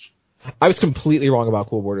 Much. I was completely wrong about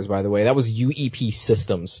Cool Borders, by the way. That was UEP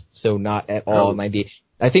Systems, so not at all 98.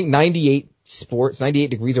 I think 98 Sports, 98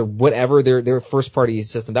 Degrees, or whatever their first party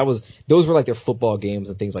system. Those were their football games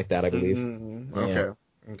and things like that, I believe. Mm-hmm. Yeah.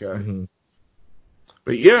 Okay. Mm-hmm.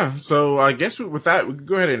 But yeah, so I guess with that, we can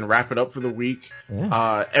go ahead and wrap it up for the week.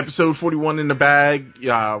 Yeah. Episode 41 in the bag.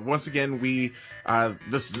 Once again, we,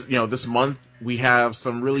 this month, we have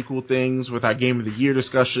some really cool things with our Game of the Year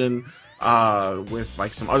discussion,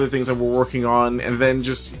 with some other things that we're working on. And then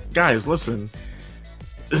just, guys, listen,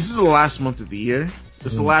 this is the last month of the year.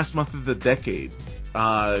 This is the last month of the decade.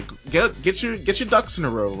 Get your ducks in a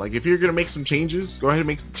row. If you're going to make some changes, go ahead and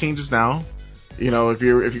make some changes now. You know, if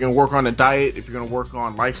you're gonna work on a diet, if you're gonna work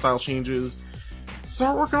on lifestyle changes,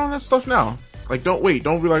 start working on that stuff now. Like, don't wait.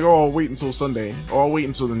 Don't be like, oh, I'll wait until Sunday, or I'll wait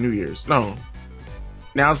until the New Year's. No,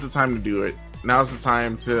 now's the time to do it. Now's the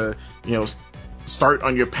time to, you know, start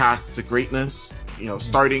on your path to greatness. You know,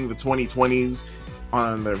 starting the 2020s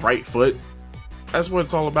on the right foot. That's what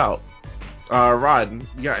it's all about. Rod,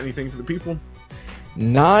 you got anything for the people?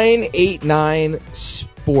 989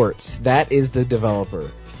 Sports. That is the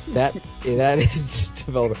developer. That is the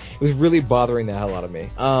developer. It was really bothering the hell out of me.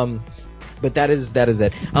 But that is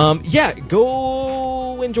it. Yeah,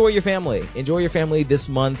 go enjoy your family. Enjoy your family this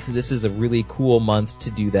month. This is a really cool month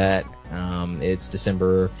to do that. It's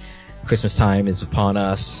December. Christmas time is upon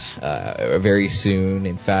us very soon.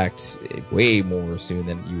 In fact, way more soon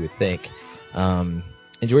than you would think.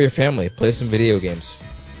 Enjoy your family. Play some video games.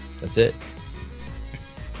 That's it.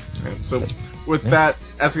 So that's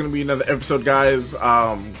going to be another episode, guys.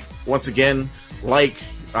 Once again, like,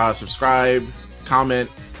 subscribe, comment,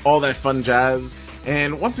 all that fun jazz.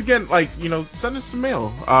 And once again, send us some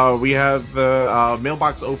mail. We have the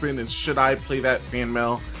mailbox open. It's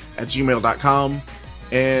shouldiplaythatfanmail@gmail.com.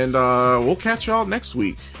 And we'll catch y'all next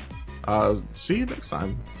week. See you next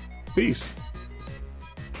time. Peace.